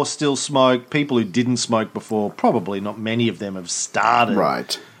before still smoke. People who didn't smoke before, probably not many of them have started.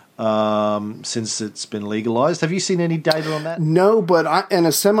 Right. Since it's been legalized. Have you seen any data on that? No, but in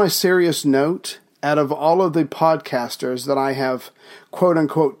a semi-serious note, out of all of the podcasters that I have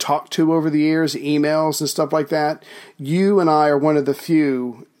quote-unquote talked to over the years, emails and stuff like that, you and I are one of the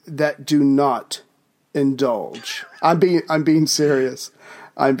few that do not indulge. I'm being serious.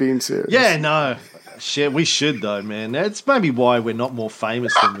 Yeah, no. Shit, we should though, man. That's maybe why we're not more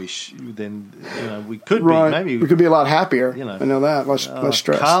famous than we could be. Maybe we could be a lot happier. I know that. Less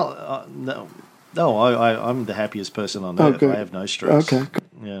stress. No, I'm the happiest person on earth. I have no stress. Okay.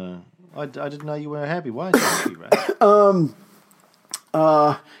 Yeah. I didn't know you were happy. Why aren't you happy, Ray?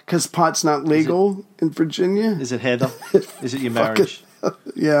 Because pot's not legal in Virginia. Is it Heather? Is it your marriage?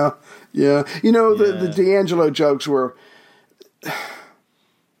 Yeah. You know, the D'Angelo jokes were,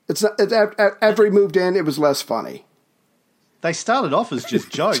 It's not. After he moved in, it was less funny. They started off as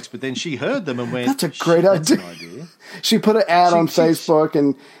just jokes, but then she heard them and went, That's a great That's idea. an idea. She put an ad on Facebook,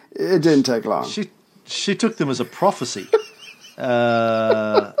 and it didn't take long. She took them as a prophecy,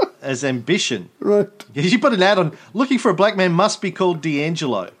 as ambition. Right. She put an ad on, looking for a black man must be called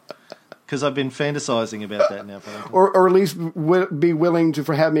D'Angelo. Because I've been fantasizing about that now. Or at least be willing to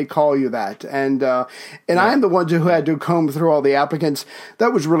have me call you that. And I am the one who had to comb through all the applicants.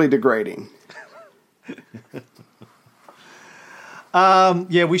 That was really degrading.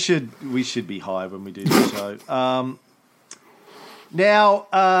 We should be high when we do this show. Now,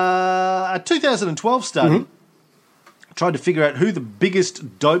 a 2012 study tried to figure out who the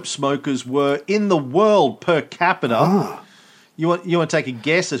biggest dope smokers were in the world per capita. You want to take a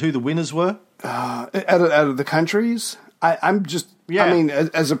guess at who the winners were? Out of the countries? I'm just. Yeah. I mean,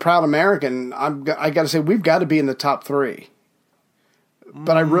 as a proud American, I got to say we've got to be in the top 3.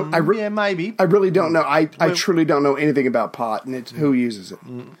 But yeah, maybe. I really don't know. I truly don't know anything about pot and it's who uses it.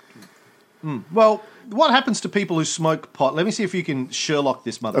 Well, what happens to people who smoke pot? Let me see if you can Sherlock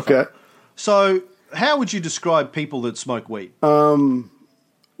this motherfucker. Okay. So, how would you describe people that smoke weed?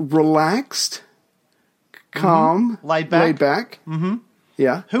 Relaxed, calm, laid back. Mm-hmm.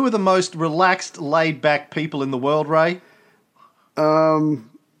 Yeah. Who are the most relaxed, laid back people in the world, Ray?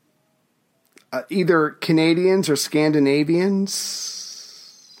 Either Canadians or Scandinavians.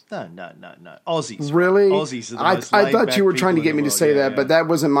 No. Aussies. Really? Aussies are the most I thought you were laid-back trying to people get in me the to say world. that, Yeah. but that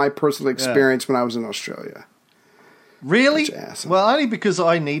wasn't my personal experience when I was in Australia. Really? Such an asshole. Well, only because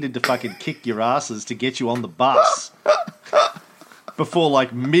I needed to fucking kick your asses to get you on the bus before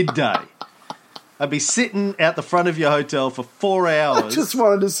like midday. I'd be sitting out the front of your hotel for 4 hours. I just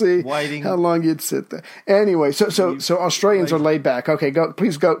wanted to see waiting. how long you'd sit there. Anyway, so Australians are laid back. Okay,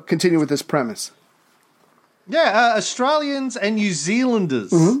 please continue with this premise. Yeah, Australians and New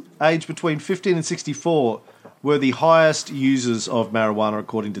Zealanders aged between 15 and 64 were the highest users of marijuana,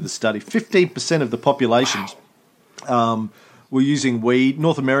 according to the study. 15% of the population were using weed.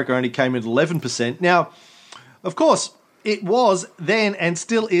 North America only came in at 11%. Now, of course, it was then and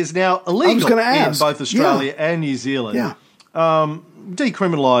still is now illegal in both Australia and New Zealand. Yeah.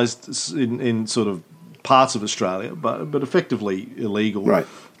 Decriminalised in sort of parts of Australia, but effectively illegal. Right.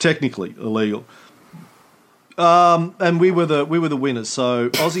 Technically illegal. And we were the winners. So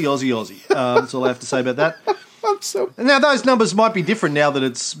Aussie. That's all I have to say about that. Now those numbers might be different now that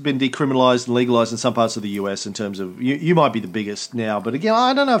it's been decriminalised and legalised in some parts of the US. In terms of you might be the biggest now, but again,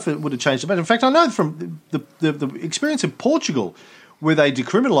 I don't know if it would have changed much. In fact, I know from the experience in Portugal, where they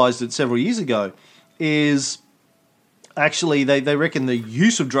decriminalised it several years ago, is actually they reckon the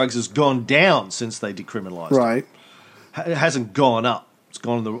use of drugs has gone down since they decriminalised. Right. It hasn't gone up. It's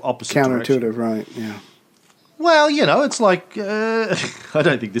gone in the opposite direction. Counterintuitive, right? Yeah. Well, it's like, I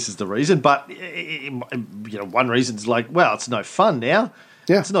don't think this is the reason, but, one reason is like, well, it's no fun now.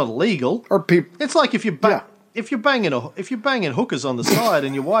 Yeah. It's not illegal. Or people. It's like if you're banging hookers on the side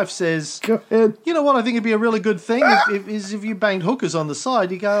and your wife says, Go ahead. you know what, I think it'd be a really good thing if you banged hookers on the side,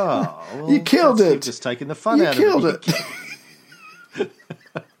 you go, oh, well, You killed it. You've just taken the fun out killed of it. it.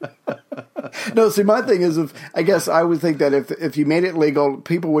 No, see, my thing is, I guess I would think that if you made it legal,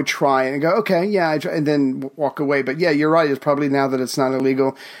 people would try and go, okay, yeah, and then walk away. But yeah, you're right. It's probably now that it's not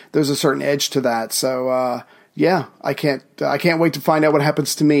illegal, there's a certain edge to that. So yeah, I can't wait to find out what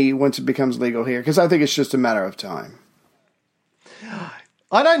happens to me once it becomes legal here, because I think it's just a matter of time.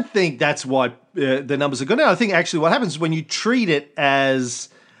 I don't think that's why the numbers are good. I think actually what happens when you treat it as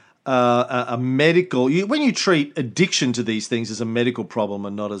a medical, when you treat addiction to these things as a medical problem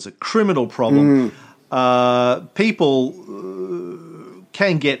and not as a criminal problem, people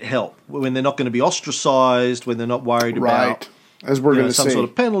can get help when they're not going to be ostracized, when they're not worried about as we're going to some see sort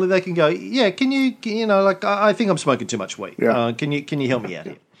of penalty. They can go, yeah, can you like I think I'm smoking too much weed. Yeah. Can you help me out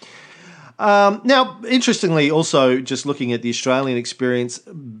here? Now, interestingly, also just looking at the Australian experience,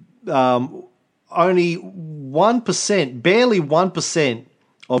 only 1%, barely 1%.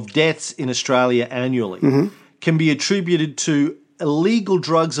 Of deaths in Australia annually can be attributed to illegal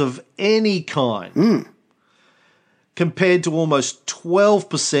drugs of any kind, compared to almost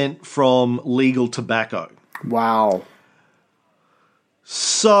 12% from legal tobacco. Wow.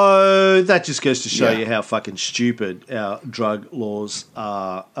 So that just goes to show you how fucking stupid our drug laws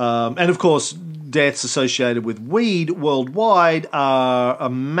are. And of course, deaths associated with weed worldwide are a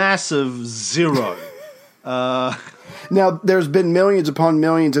massive zero. Now, there's been millions upon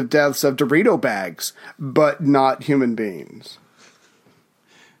millions of deaths of Dorito bags, but not human beings.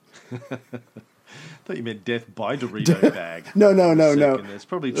 thought you meant death by Dorito bag. No. That's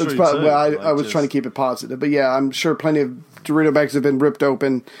probably true, too. Well, I was trying to keep it positive. But yeah, I'm sure plenty of Dorito bags have been ripped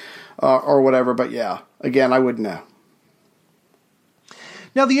open or whatever. But yeah, again, I wouldn't know.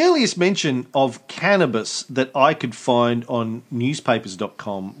 Now, the earliest mention of cannabis that I could find on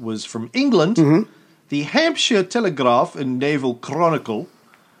newspapers.com was from England, the Hampshire Telegraph and Naval Chronicle.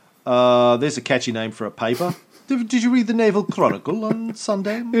 There's a catchy name for a paper. Did you read the Naval Chronicle on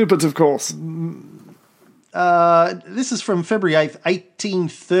Sunday? Yeah, but of course. This is from February 8th,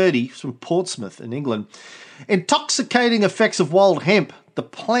 1830. It's from Portsmouth in England. Intoxicating effects of wild hemp. The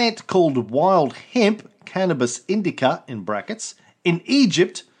plant called wild hemp, Cannabis indica, in brackets, in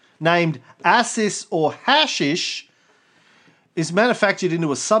Egypt, named assis or hashish, is manufactured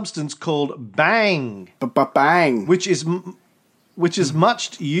into a substance called bang. Bang. Which is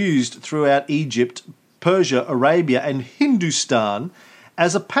much used throughout Egypt, Persia, Arabia, and Hindustan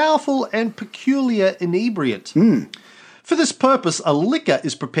as a powerful and peculiar inebriant. For this purpose, a liquor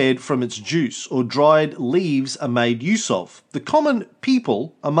is prepared from its juice, or dried leaves are made use of. The common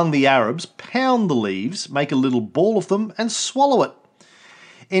people among the Arabs pound the leaves, make a little ball of them, and swallow it.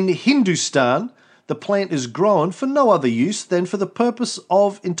 In Hindustan, the plant is grown for no other use than for the purpose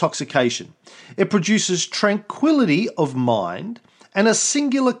of intoxication. It produces tranquility of mind and a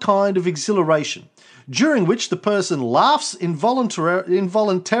singular kind of exhilaration, during which the person laughs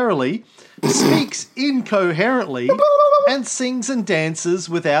involuntarily, speaks incoherently, and sings and dances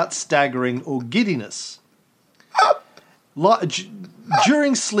without staggering or giddiness.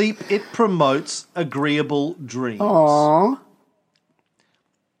 During sleep, it promotes agreeable dreams. Aww.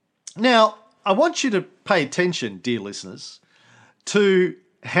 Now, I want you to pay attention, dear listeners, to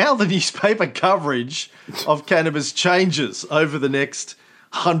how the newspaper coverage of cannabis changes over the next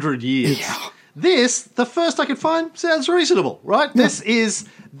 100 years. Yeah. This, the first I could find, sounds reasonable, right? Yeah.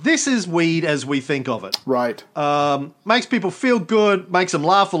 This is weed as we think of it. Right. Makes people feel good, makes them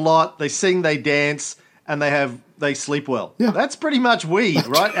laugh a lot, they sing, they dance, and they sleep well. Yeah. That's pretty much weed,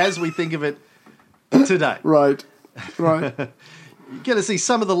 right, as we think of it today. Right. You're going to see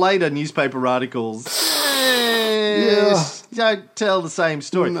some of the later newspaper articles. Don't tell the same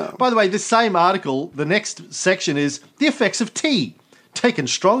story. No. By the way, this same article, the next section is the effects of tea. Taken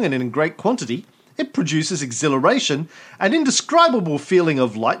strong and in great quantity, it produces exhilaration, an indescribable feeling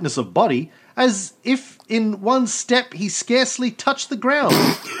of lightness of body, as if in one step he scarcely touched the ground,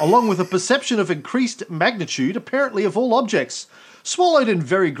 along with a perception of increased magnitude, apparently of all objects. Swallowed in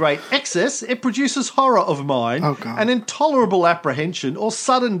very great excess, it produces horror of mind, an intolerable apprehension or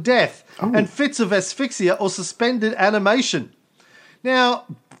sudden death, and fits of asphyxia or suspended animation. Now,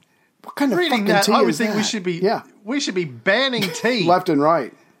 what kind of reading fucking that, tea I would is think that? we should be banning tea left and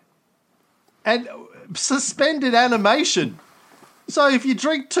right, and suspended animation. So if you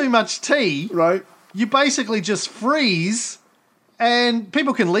drink too much tea, right, you basically just freeze. And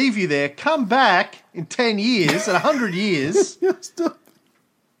people can leave you there, come back in 10 years, and 100 years,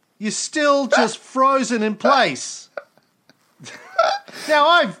 you're still just frozen in place.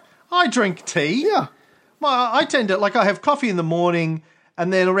 Now, I drink tea. Yeah. I tend to, I have coffee in the morning,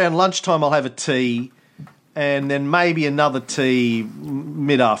 and then around lunchtime I'll have a tea, and then maybe another tea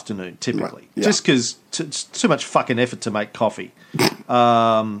mid-afternoon, typically. Right. Yeah. Just because it's too much fucking effort to make coffee.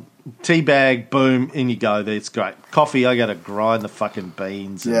 Tea bag, boom, in you go. It's great. Coffee, I got to grind the fucking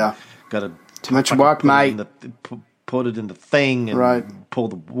beans. Yeah. Got to too much work, mate. Put it in the thing and pour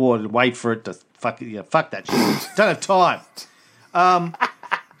the water. Wait for it to fuck that shit. Don't have time.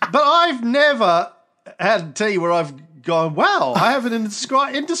 But I've never had tea where I've gone, wow, I have an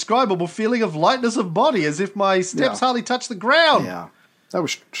indescribable feeling of lightness of body, as if my steps hardly touch the ground. Yeah, that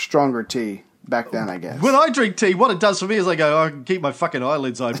was stronger tea. Back then, I guess. When I drink tea, what it does for me is I go, I can keep my fucking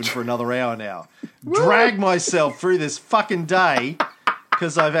eyelids open for another hour now. Drag myself through this fucking day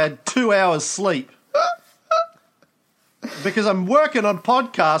because I've had 2 hours sleep. Because I'm working on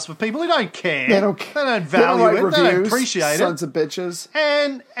podcasts for people who don't care. They don't value it. Reviews, they don't appreciate sons of bitches.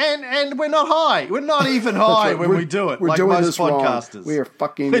 And we're not high. We're not even high when we do it. We're like doing most this podcasters. Wrong. We are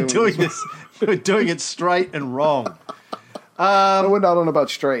fucking doing this. We're doing it straight and wrong. I don't know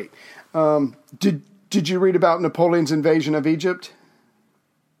about straight. Did you read about Napoleon's invasion of Egypt?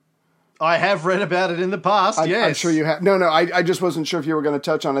 I have read about it in the past, yes. I'm sure you have. No, I just wasn't sure if you were going to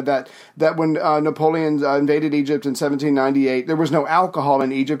touch on it. That when Napoleon invaded Egypt in 1798, there was no alcohol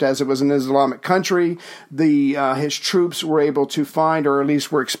in Egypt as it was an Islamic country. His troops were able to find, or at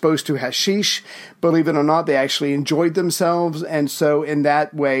least were exposed to hashish. Believe it or not, they actually enjoyed themselves. And so in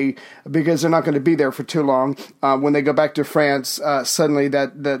that way, because they're not going to be there for too long, when they go back to France, suddenly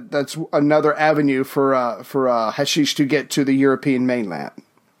that's another avenue for hashish to get to the European mainland.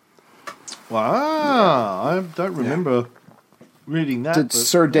 Wow, I don't remember reading that. Did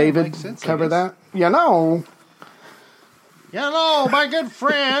Sir David cover that? You know, my good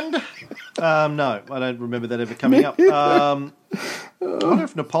friend. No, I don't remember that ever coming up. I wonder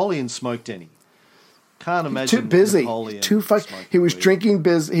if Napoleon smoked any. Can't imagine. Too busy. Napoleon Too He was drinking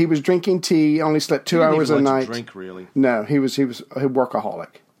He was drinking tea. Only slept 2 hours a night. Drink really? No, he was a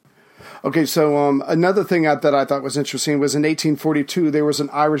workaholic. Okay, so another thing that I thought was interesting was in 1842 there was an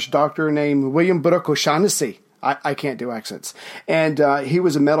Irish doctor named William Brooke O'Shaughnessy. I can't do accents. And he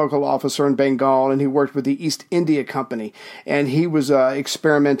was a medical officer in Bengal, and he worked with the East India Company. And he was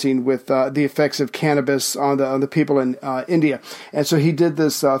experimenting with the effects of cannabis on the people in India. And so he did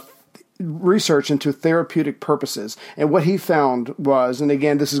this research into therapeutic purposes. And what he found was, and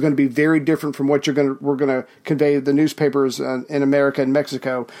again, this is going to be very different from what we're going to convey to the newspapers in America and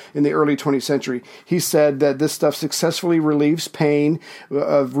Mexico in the early 20th century. He said that this stuff successfully relieves pain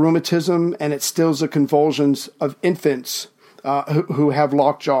of rheumatism, and it stills the convulsions of infants who have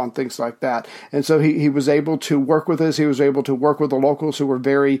lockjaw and things like that. And so he was able to work with us. He was able to work with the locals who were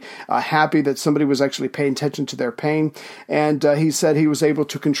very happy that somebody was actually paying attention to their pain. And he said he was able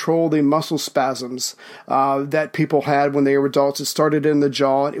to control the muscle spasms that people had when they were adults. It started in the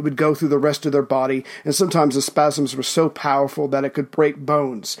jaw, and it would go through the rest of their body. And sometimes the spasms were so powerful that it could break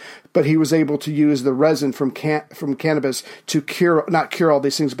bones. But he was able to use the resin from cannabis to not cure all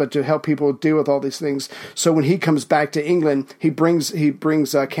these things, but to help people deal with all these things. So when he comes back to England, he brings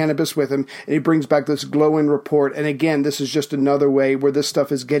cannabis with him, and he brings back this glowing report. And again, this is just another way where this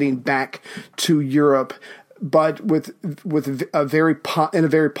stuff is getting back to Europe, but with a very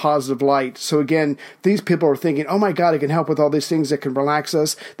positive light. So again, these people are thinking, oh my God, it can help with all these things that can relax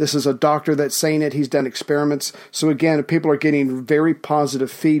us. This is a doctor that's saying it. He's done experiments. So again, people are getting very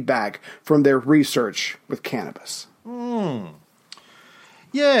positive feedback from their research with cannabis.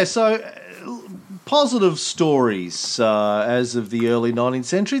 Yeah, so positive stories as of the early 19th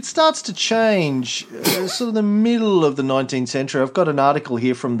century. It starts to change sort of the middle of the 19th century. I've got an article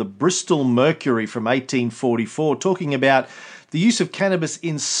here from the Bristol Mercury from 1844 talking about the use of cannabis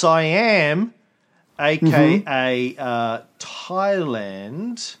in Siam, a.k.a.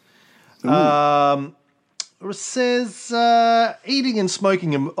 Thailand. It says eating and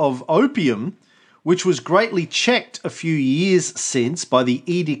smoking of opium, which was greatly checked a few years since by the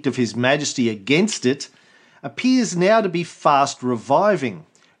Edict of His Majesty against it, appears now to be fast reviving.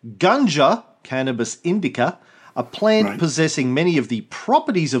 Ganja, Cannabis indica, a plant possessing many of the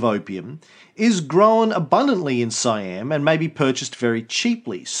properties of opium, is grown abundantly in Siam and may be purchased very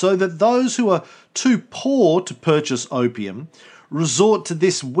cheaply, so that those who are too poor to purchase opium resort to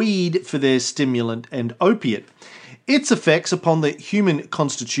this weed for their stimulant and opiate. Its effects upon the human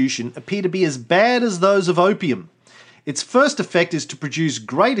constitution appear to be as bad as those of opium. Its first effect is to produce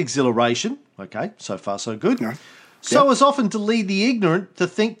great exhilaration. Okay, so far so good. No. So as often to lead the ignorant to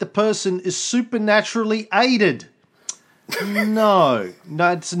think the person is supernaturally aided. No,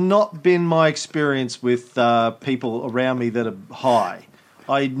 it's not been my experience with people around me that are high.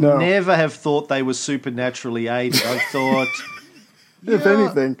 I never have thought they were supernaturally aided. I thought... if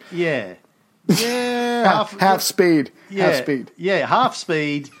anything. Yeah. Half speed. Yeah, half speed. Yeah, half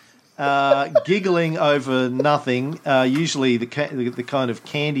speed, giggling over nothing, usually the kind of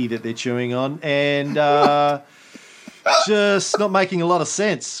candy that they're chewing on, and just not making a lot of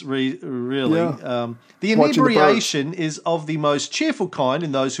sense, really. Yeah. The inebriation is of the most cheerful kind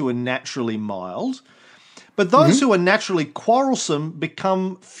in those who are naturally mild, but those who are naturally quarrelsome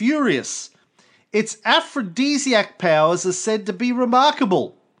become furious. Its aphrodisiac powers are said to be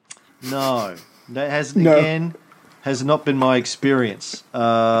remarkable. No, that has not been my experience.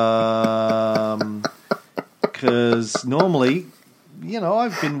 Because normally,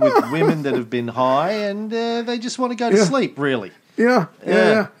 I've been with women that have been high and they just want to go to sleep, really. Yeah.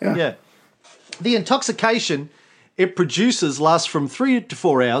 The intoxication it produces lasts from 3 to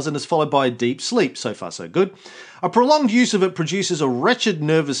 4 hours and is followed by a deep sleep. So far, so good. A prolonged use of it produces a wretched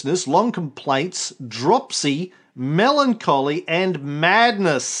nervousness, long complaints, dropsy, melancholy, and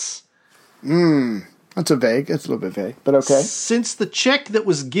madness. That's a little bit vague, but okay. Since the check that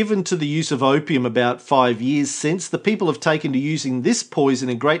was given to the use of opium about 5 years since, the people have taken to using this poison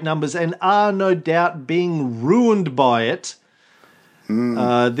in great numbers and are no doubt being ruined by it.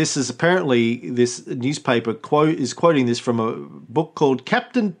 This is apparently, this newspaper is quoting this from a book called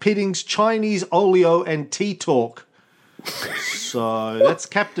Captain Pitting's Chinese Oleo and Tea Talk. So that's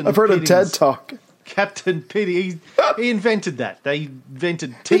Captain I've heard of TED Talk. Captain Pitting, he invented that. They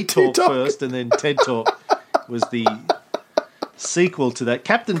invented Tea Talk first, and then TED Talk was the sequel to that.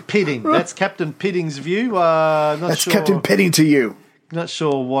 Captain Pitting, that's Captain Pitting's view. That's sure. Captain Pitting to you. not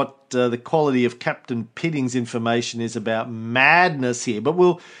sure what the quality of Captain Pitting's information is about madness here, but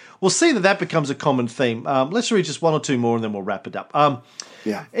we'll see that becomes a common theme. Let's read just one or two more and then we'll wrap it up.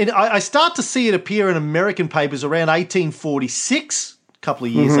 Yeah. And I start to see it appear in American papers around 1846, a couple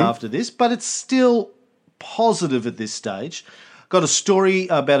of years after this, but it's still positive at this stage. Got a story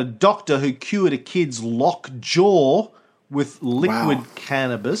about a doctor who cured a kid's lockjaw with liquid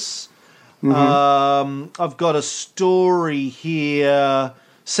cannabis. I've got a story here,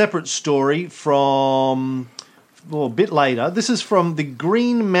 separate story from a bit later. This is from the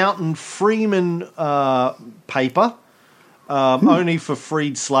Green Mountain Freeman paper. Only for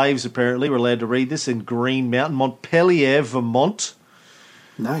freed slaves, apparently. We're allowed to read this in Green Mountain, Montpelier, Vermont.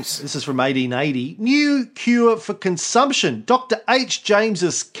 Nice. This is from 1880. New cure for consumption. Dr. H.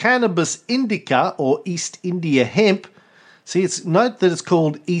 James's Cannabis Indica, or East India hemp. See, note that it's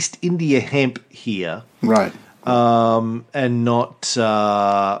called East India hemp here. Right. And not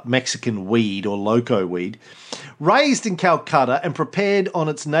Mexican weed or loco weed. Raised in Calcutta and prepared on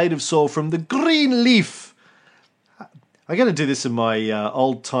its native soil from the green leaf. I'm going to do this in my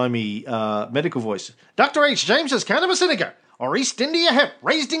old-timey medical voice. Dr. H. James's Cannabis Indica, or East India hemp,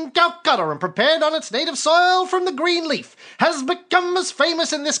 raised in Calcutta and prepared on its native soil from the green leaf, has become as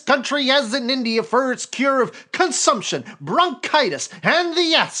famous in this country as in India for its cure of consumption, bronchitis, and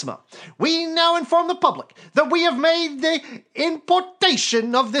the asthma. We now inform the public that we have made the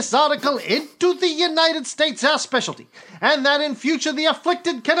importation of this article into the United States our specialty, and that in future the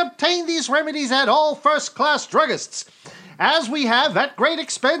afflicted can obtain these remedies at all first-class druggists. As we have, at great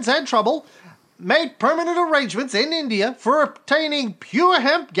expense and trouble, made permanent arrangements in India for obtaining pure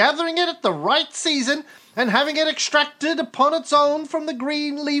hemp, gathering it at the right season, and having it extracted upon its own from the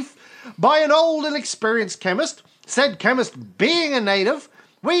green leaf by an old and experienced chemist, said chemist being a native,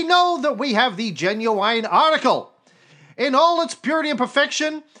 we know that we have the genuine article in all its purity and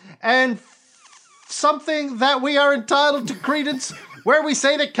perfection, and something that we are entitled to credence where we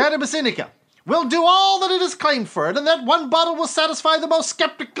say that Cannabis Indica will do all that it is claimed for it, and that one bottle will satisfy the most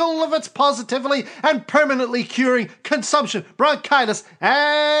skeptical of its positively and permanently curing consumption, bronchitis,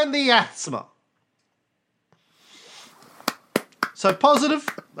 and the asthma. So positive,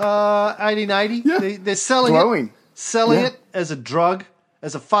 1880. Yeah. They're selling Glowing. it as a drug,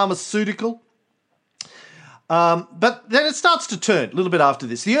 as a pharmaceutical. But then it starts to turn a little bit after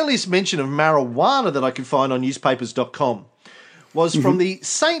this. The earliest mention of marijuana that I could find on newspapers.com was from the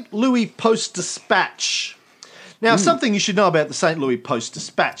St. Louis Post-Dispatch. Now, something you should know about the St. Louis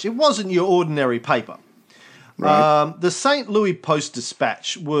Post-Dispatch. It wasn't your ordinary paper. Right. The St. Louis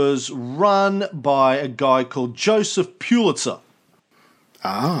Post-Dispatch was run by a guy called Joseph Pulitzer.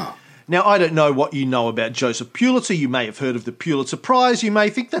 Ah. Now, I don't know what you know about Joseph Pulitzer. You may have heard of the Pulitzer Prize. You may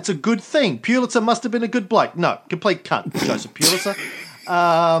think that's a good thing. Pulitzer must have been a good bloke. No, complete cunt, Joseph Pulitzer.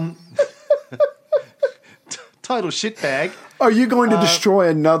 Total shitbag. Are you going to destroy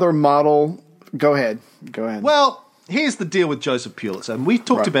another model? Go ahead. Well, here's the deal with Joseph Pulitzer. And we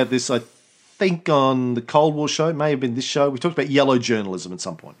talked about this, I think, on the Cold War show. It may have been this show. We talked about yellow journalism at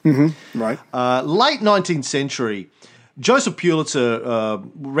some point. Right. Late 19th century, Joseph Pulitzer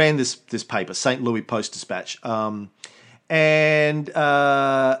ran this paper, St. Louis Post-Dispatch, and turned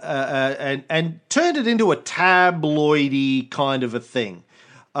it into a tabloidy kind of a thing.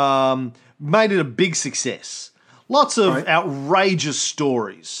 Made it a big success. Lots of outrageous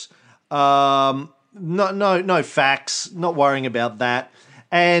stories. No facts. Not worrying about that.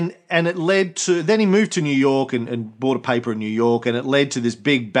 And it led to. Then he moved to New York and bought a paper in New York, and it led to this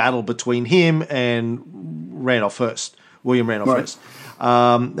big battle between him and William Randolph Hearst.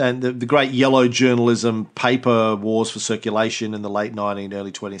 And the great yellow journalism paper wars for circulation in the late 19th,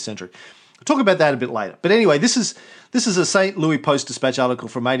 early 20th century. I'll talk about that a bit later. But anyway, this is a St. Louis Post-Dispatch article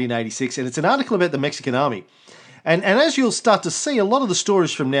from 1886, and it's an article about the Mexican Army. And as you'll start to see, a lot of the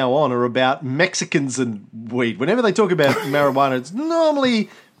stories from now on are about Mexicans and weed. Whenever they talk about marijuana, it's normally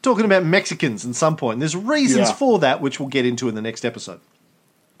talking about Mexicans at some point. And there's reasons for that, which we'll get into in the next episode.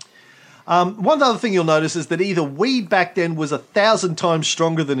 One other thing you'll notice is that either weed back then was 1,000 times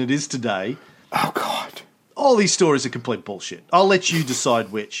stronger than it is today. Oh, God. All these stories are complete bullshit. I'll let you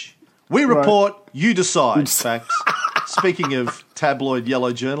decide which. We report, you decide, facts. Speaking of tabloid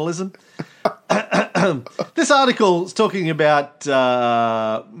yellow journalism, this article is talking about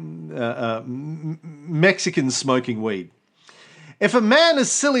Mexicans smoking weed. If a man is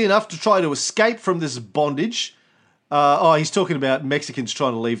silly enough to try to escape from this bondage, he's talking about Mexicans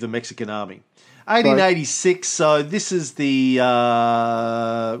trying to leave the Mexican army. 1886, so this is the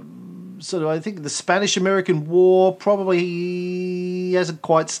sort of, I think, the Spanish-American War probably hasn't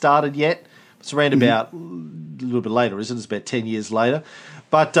quite started yet. It's around about little bit later, isn't it? It's about 10 years later.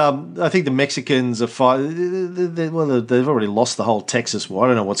 But I think the Mexicans are they've already lost the whole Texas war. I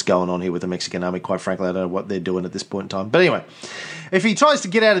don't know what's going on here with the Mexican army, quite frankly. I don't know what they're doing at this point in time. But anyway, if he tries to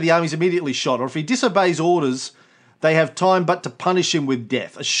get out of the army, he's immediately shot. Or if he disobeys orders, they have time but to punish him with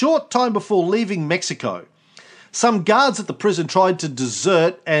death. A short time before leaving Mexico, some guards at the prison tried to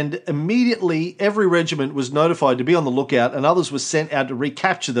desert, and immediately every regiment was notified to be on the lookout, and others were sent out to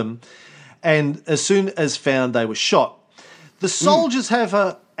recapture them. And as soon as found, they were shot. The soldiers have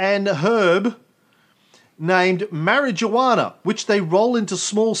an herb named marijuana, which they roll into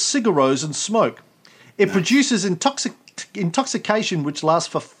small cigaros and smoke. It produces intoxication which lasts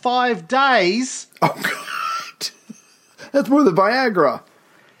for 5 days. Oh, God. That's more than Viagra.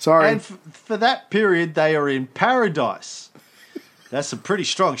 Sorry. And for that period, they are in paradise. That's some pretty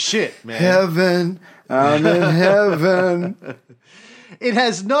strong shit, man. Heaven. I'm in heaven. It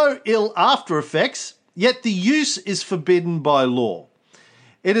has no ill after effects, yet the use is forbidden by law.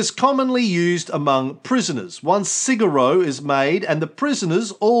 It is commonly used among prisoners. One cigaro is made, and the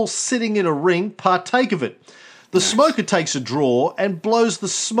prisoners, all sitting in a ring, partake of it. The smoker takes a draw and blows the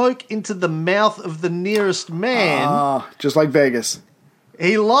smoke into the mouth of the nearest man. Just like Vegas.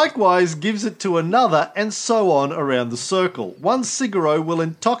 He likewise gives it to another, and so on around the circle. One cigaro will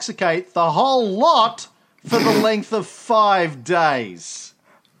intoxicate the whole lot for the length of 5 days.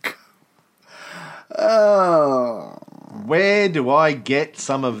 Oh. Where do I get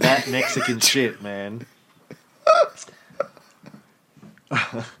some of that Mexican shit, man?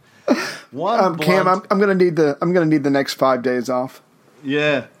 Cam, I'm gonna need the next 5 days off.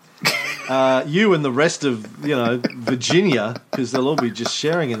 Yeah. You and the rest of, Virginia, because they'll all be just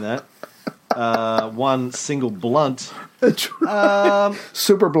sharing in that. One single blunt.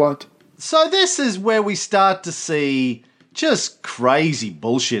 Super blunt. So this is where we start to see just crazy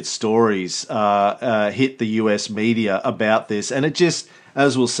bullshit stories hit the US media about this. And it just,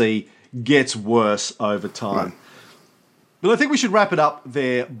 as we'll see, gets worse over time. Right. But I think we should wrap it up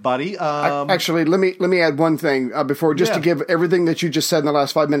there, buddy. Actually, let me add one thing before, just to give everything that you just said in the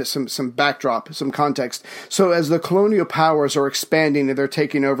last 5 minutes some backdrop, some context. So as the colonial powers are expanding and they're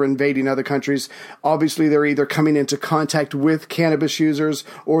taking over, invading other countries, obviously they're either coming into contact with cannabis users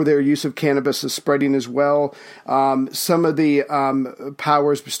or their use of cannabis is spreading as well. Some of the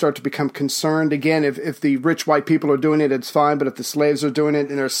powers start to become concerned. Again, if the rich white people are doing it, it's fine. But if the slaves are doing it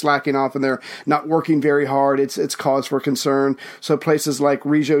and they're slacking off and they're not working very hard, it's cause for concern. So places like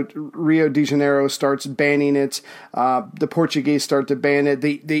Rio de Janeiro starts banning it. The Portuguese start to ban it.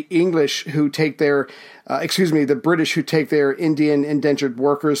 The English who take their, the British who take their Indian indentured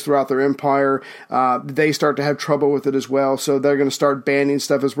workers throughout their empire, they start to have trouble with it as well. So they're going to start banning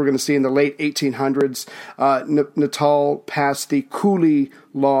stuff, as we're going to see in the late 1800s. Natal passed the Coolie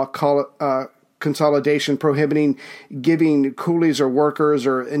law, consolidation, prohibiting giving coolies or workers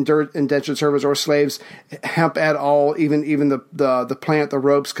or indentured servants or slaves hemp at all, even the plant, the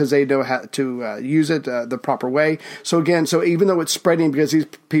ropes, because they know how to use it the proper way. So even though it's spreading because these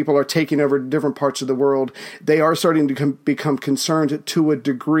people are taking over different parts of the world, they are starting to become concerned to a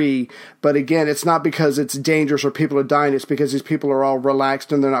degree. But again, it's not because it's dangerous or people are dying. It's because these people are all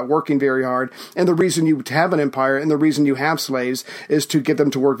relaxed and they're not working very hard. And the reason you have an empire and the reason you have slaves is to get them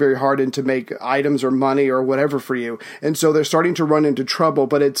to work very hard and to make items or money or whatever for you. And so they're starting to run into trouble,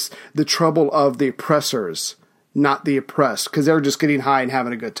 but it's the trouble of the oppressors, not the oppressed, because they're just getting high and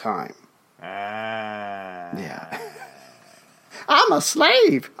having a good time. Yeah. I'm a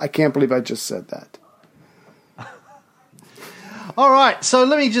slave. I can't believe I just said that. All right, so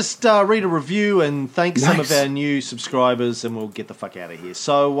let me just read a review and thank some of our new subscribers, and we'll get the fuck out of here.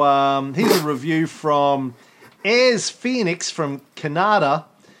 So here's a review from Ayers Phoenix from Canada.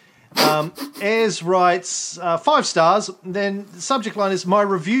 Ayers writes 5 stars. Then the subject line is, my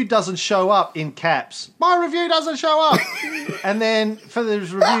review doesn't show up, in caps. My review doesn't show up. And then for the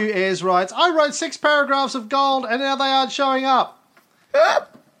review, Ayers writes, I wrote 6 paragraphs of gold and now they aren't showing up.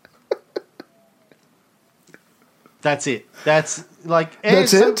 That's it. That's like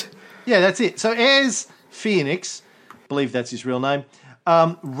Ayers, that's it? Yeah, that's it. So Ayers Phoenix, I believe that's his real name,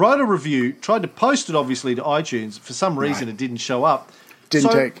 wrote a review, tried to post it obviously to iTunes. For some reason it didn't show up.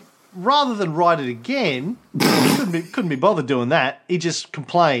 Didn't take. Rather than write it again, couldn't be bothered doing that. He just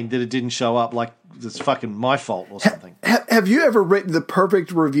complained that it didn't show up, like it's fucking my fault or something. Have you ever written the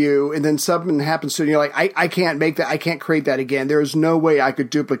perfect review and then something happens to you, and you're like, I can't make that, I can't create that again. There is no way I could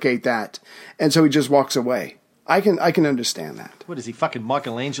duplicate that. And so he just walks away. I can understand that. What is he, fucking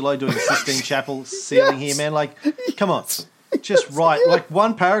Michelangelo doing the Sistine Chapel ceiling here, man? Like, come on. Just write, like,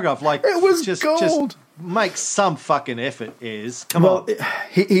 one paragraph. Like, it was just gold. Make some fucking effort, Come on.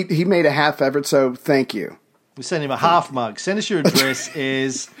 He made a half effort, so thank you. We send him a half mug. Send us your address,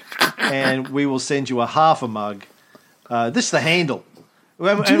 and we will send you a half a mug. This is the handle.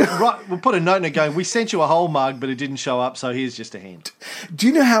 We'll put a note in it going, we sent you a whole mug, but it didn't show up, so here's just a hand. Do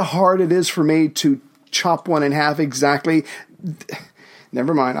you know how hard it is for me to chop one in half exactly?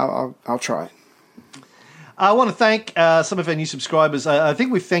 Never mind. I'll try. I want to thank some of our new subscribers. I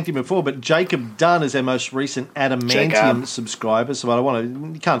think we've thanked him before, but Jacob Dunn is our most recent Adamantium subscriber. So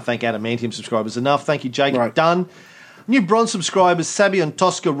you can't thank Adamantium subscribers enough. Thank you, Jacob Dunn. New bronze subscribers: Sabian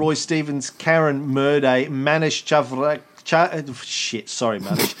Tosca, Roy Stevens, Karen Murday, Manish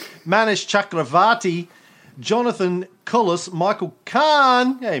Manish Chakravarti, Jonathan Cullis, Michael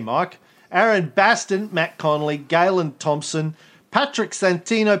Kahn, hey Mike, Aaron Baston, Matt Connolly, Galen Thompson, Patrick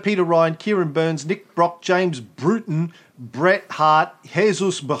Santino, Peter Ryan, Kieran Burns, Nick Brock, James Bruton, Brett Hart,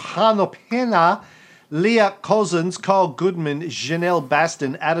 Jesus Bujano Pena, Leah Cousins, Kyle Goodman, Janelle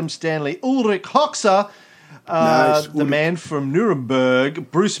Baston, Adam Stanley, Ulrich Hoxer, the man from Nuremberg,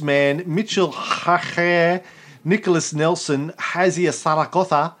 Bruce Mann, Mitchell Hacher, Nicholas Nelson, Hazia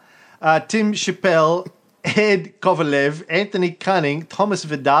Sarakotha, Tim Chappelle, Ed Kovalev, Anthony Cunning, Thomas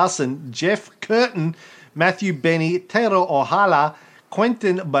Vidarson, Jeff Curtin, Matthew Benny, Tero Ohala,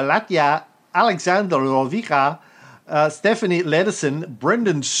 Quentin Balatya, Alexander Rovica, Stephanie Ledison,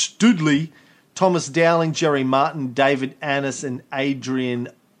 Brendan Studley, Thomas Dowling, Jerry Martin, David Annis, and Adrian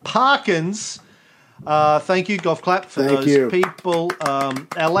Parkins. Thank you, Golf Clap, for those people.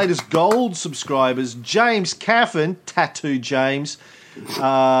 Our latest gold subscribers, James Caffin, Tattoo James.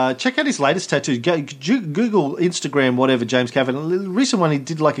 Check out his latest tattoo. Google, Instagram, whatever, James Caffin. The recent one, he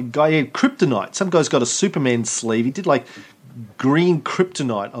did like a guy, he had kryptonite. Some guy's got a Superman sleeve. He did like green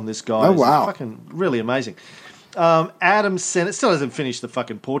kryptonite on this guy. Oh, wow. It's fucking really amazing. Adam Sennett still hasn't finished the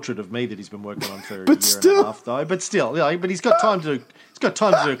fucking portrait of me that he's been working on for a year and a half, though. But still, but he's got time to do. He's got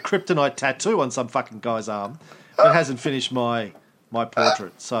time to do a kryptonite tattoo on some fucking guy's arm, but hasn't finished my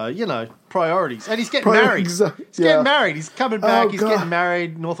portrait. So priorities. And he's getting married. He's getting married. He's coming back. He's getting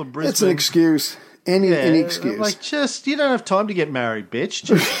married north of Brisbane. It's an excuse. Any excuse. Like, you don't have time to get married, bitch.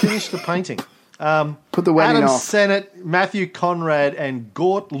 Just finish the painting. Put the wedding Adam off. Sennett, Matthew Conrad, and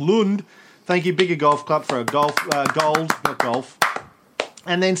Gort Lund. Thank you, Bigger Golf Club, for a gold, not golf.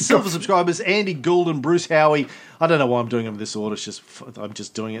 And then silver subscribers, Andy Gould and Bruce Howie. I don't know why I'm doing them in this order. I'm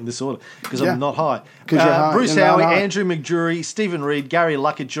just doing it in this order because I'm not high. Bruce Howie, Andrew McDrury, Stephen Reed, Gary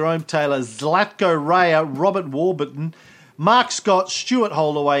Luckett, Jerome Taylor, Zlatko Raya, Robert Warburton, Mark Scott, Stuart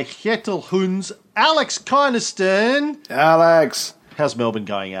Holdaway, Kjetil Huns, Alex Kynaston. Alex. How's Melbourne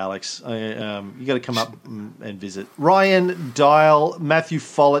going, Alex? You got to come up and visit. Ryan Dial, Matthew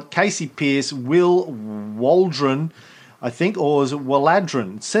Follett, Casey Pearce, Will Waldron, I think, or is it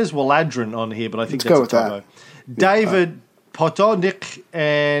Walladron? It says Walladron on here, but I think that's a typo. David Potonik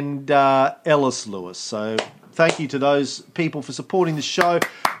and Ellis Lewis. So thank you to those people for supporting the show.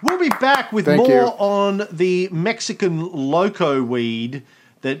 We'll be back with more on the Mexican loco weed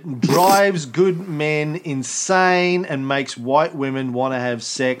that drives good men insane and makes white women want to have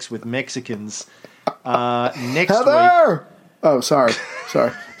sex with Mexicans next week. Oh, sorry.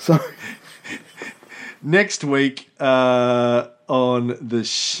 Next week on the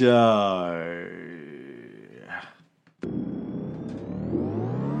show.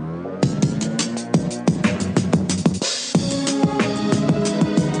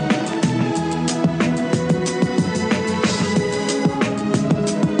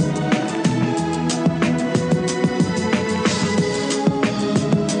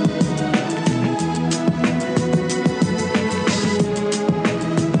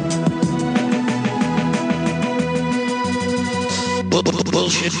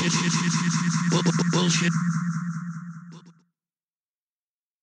 Bullshit.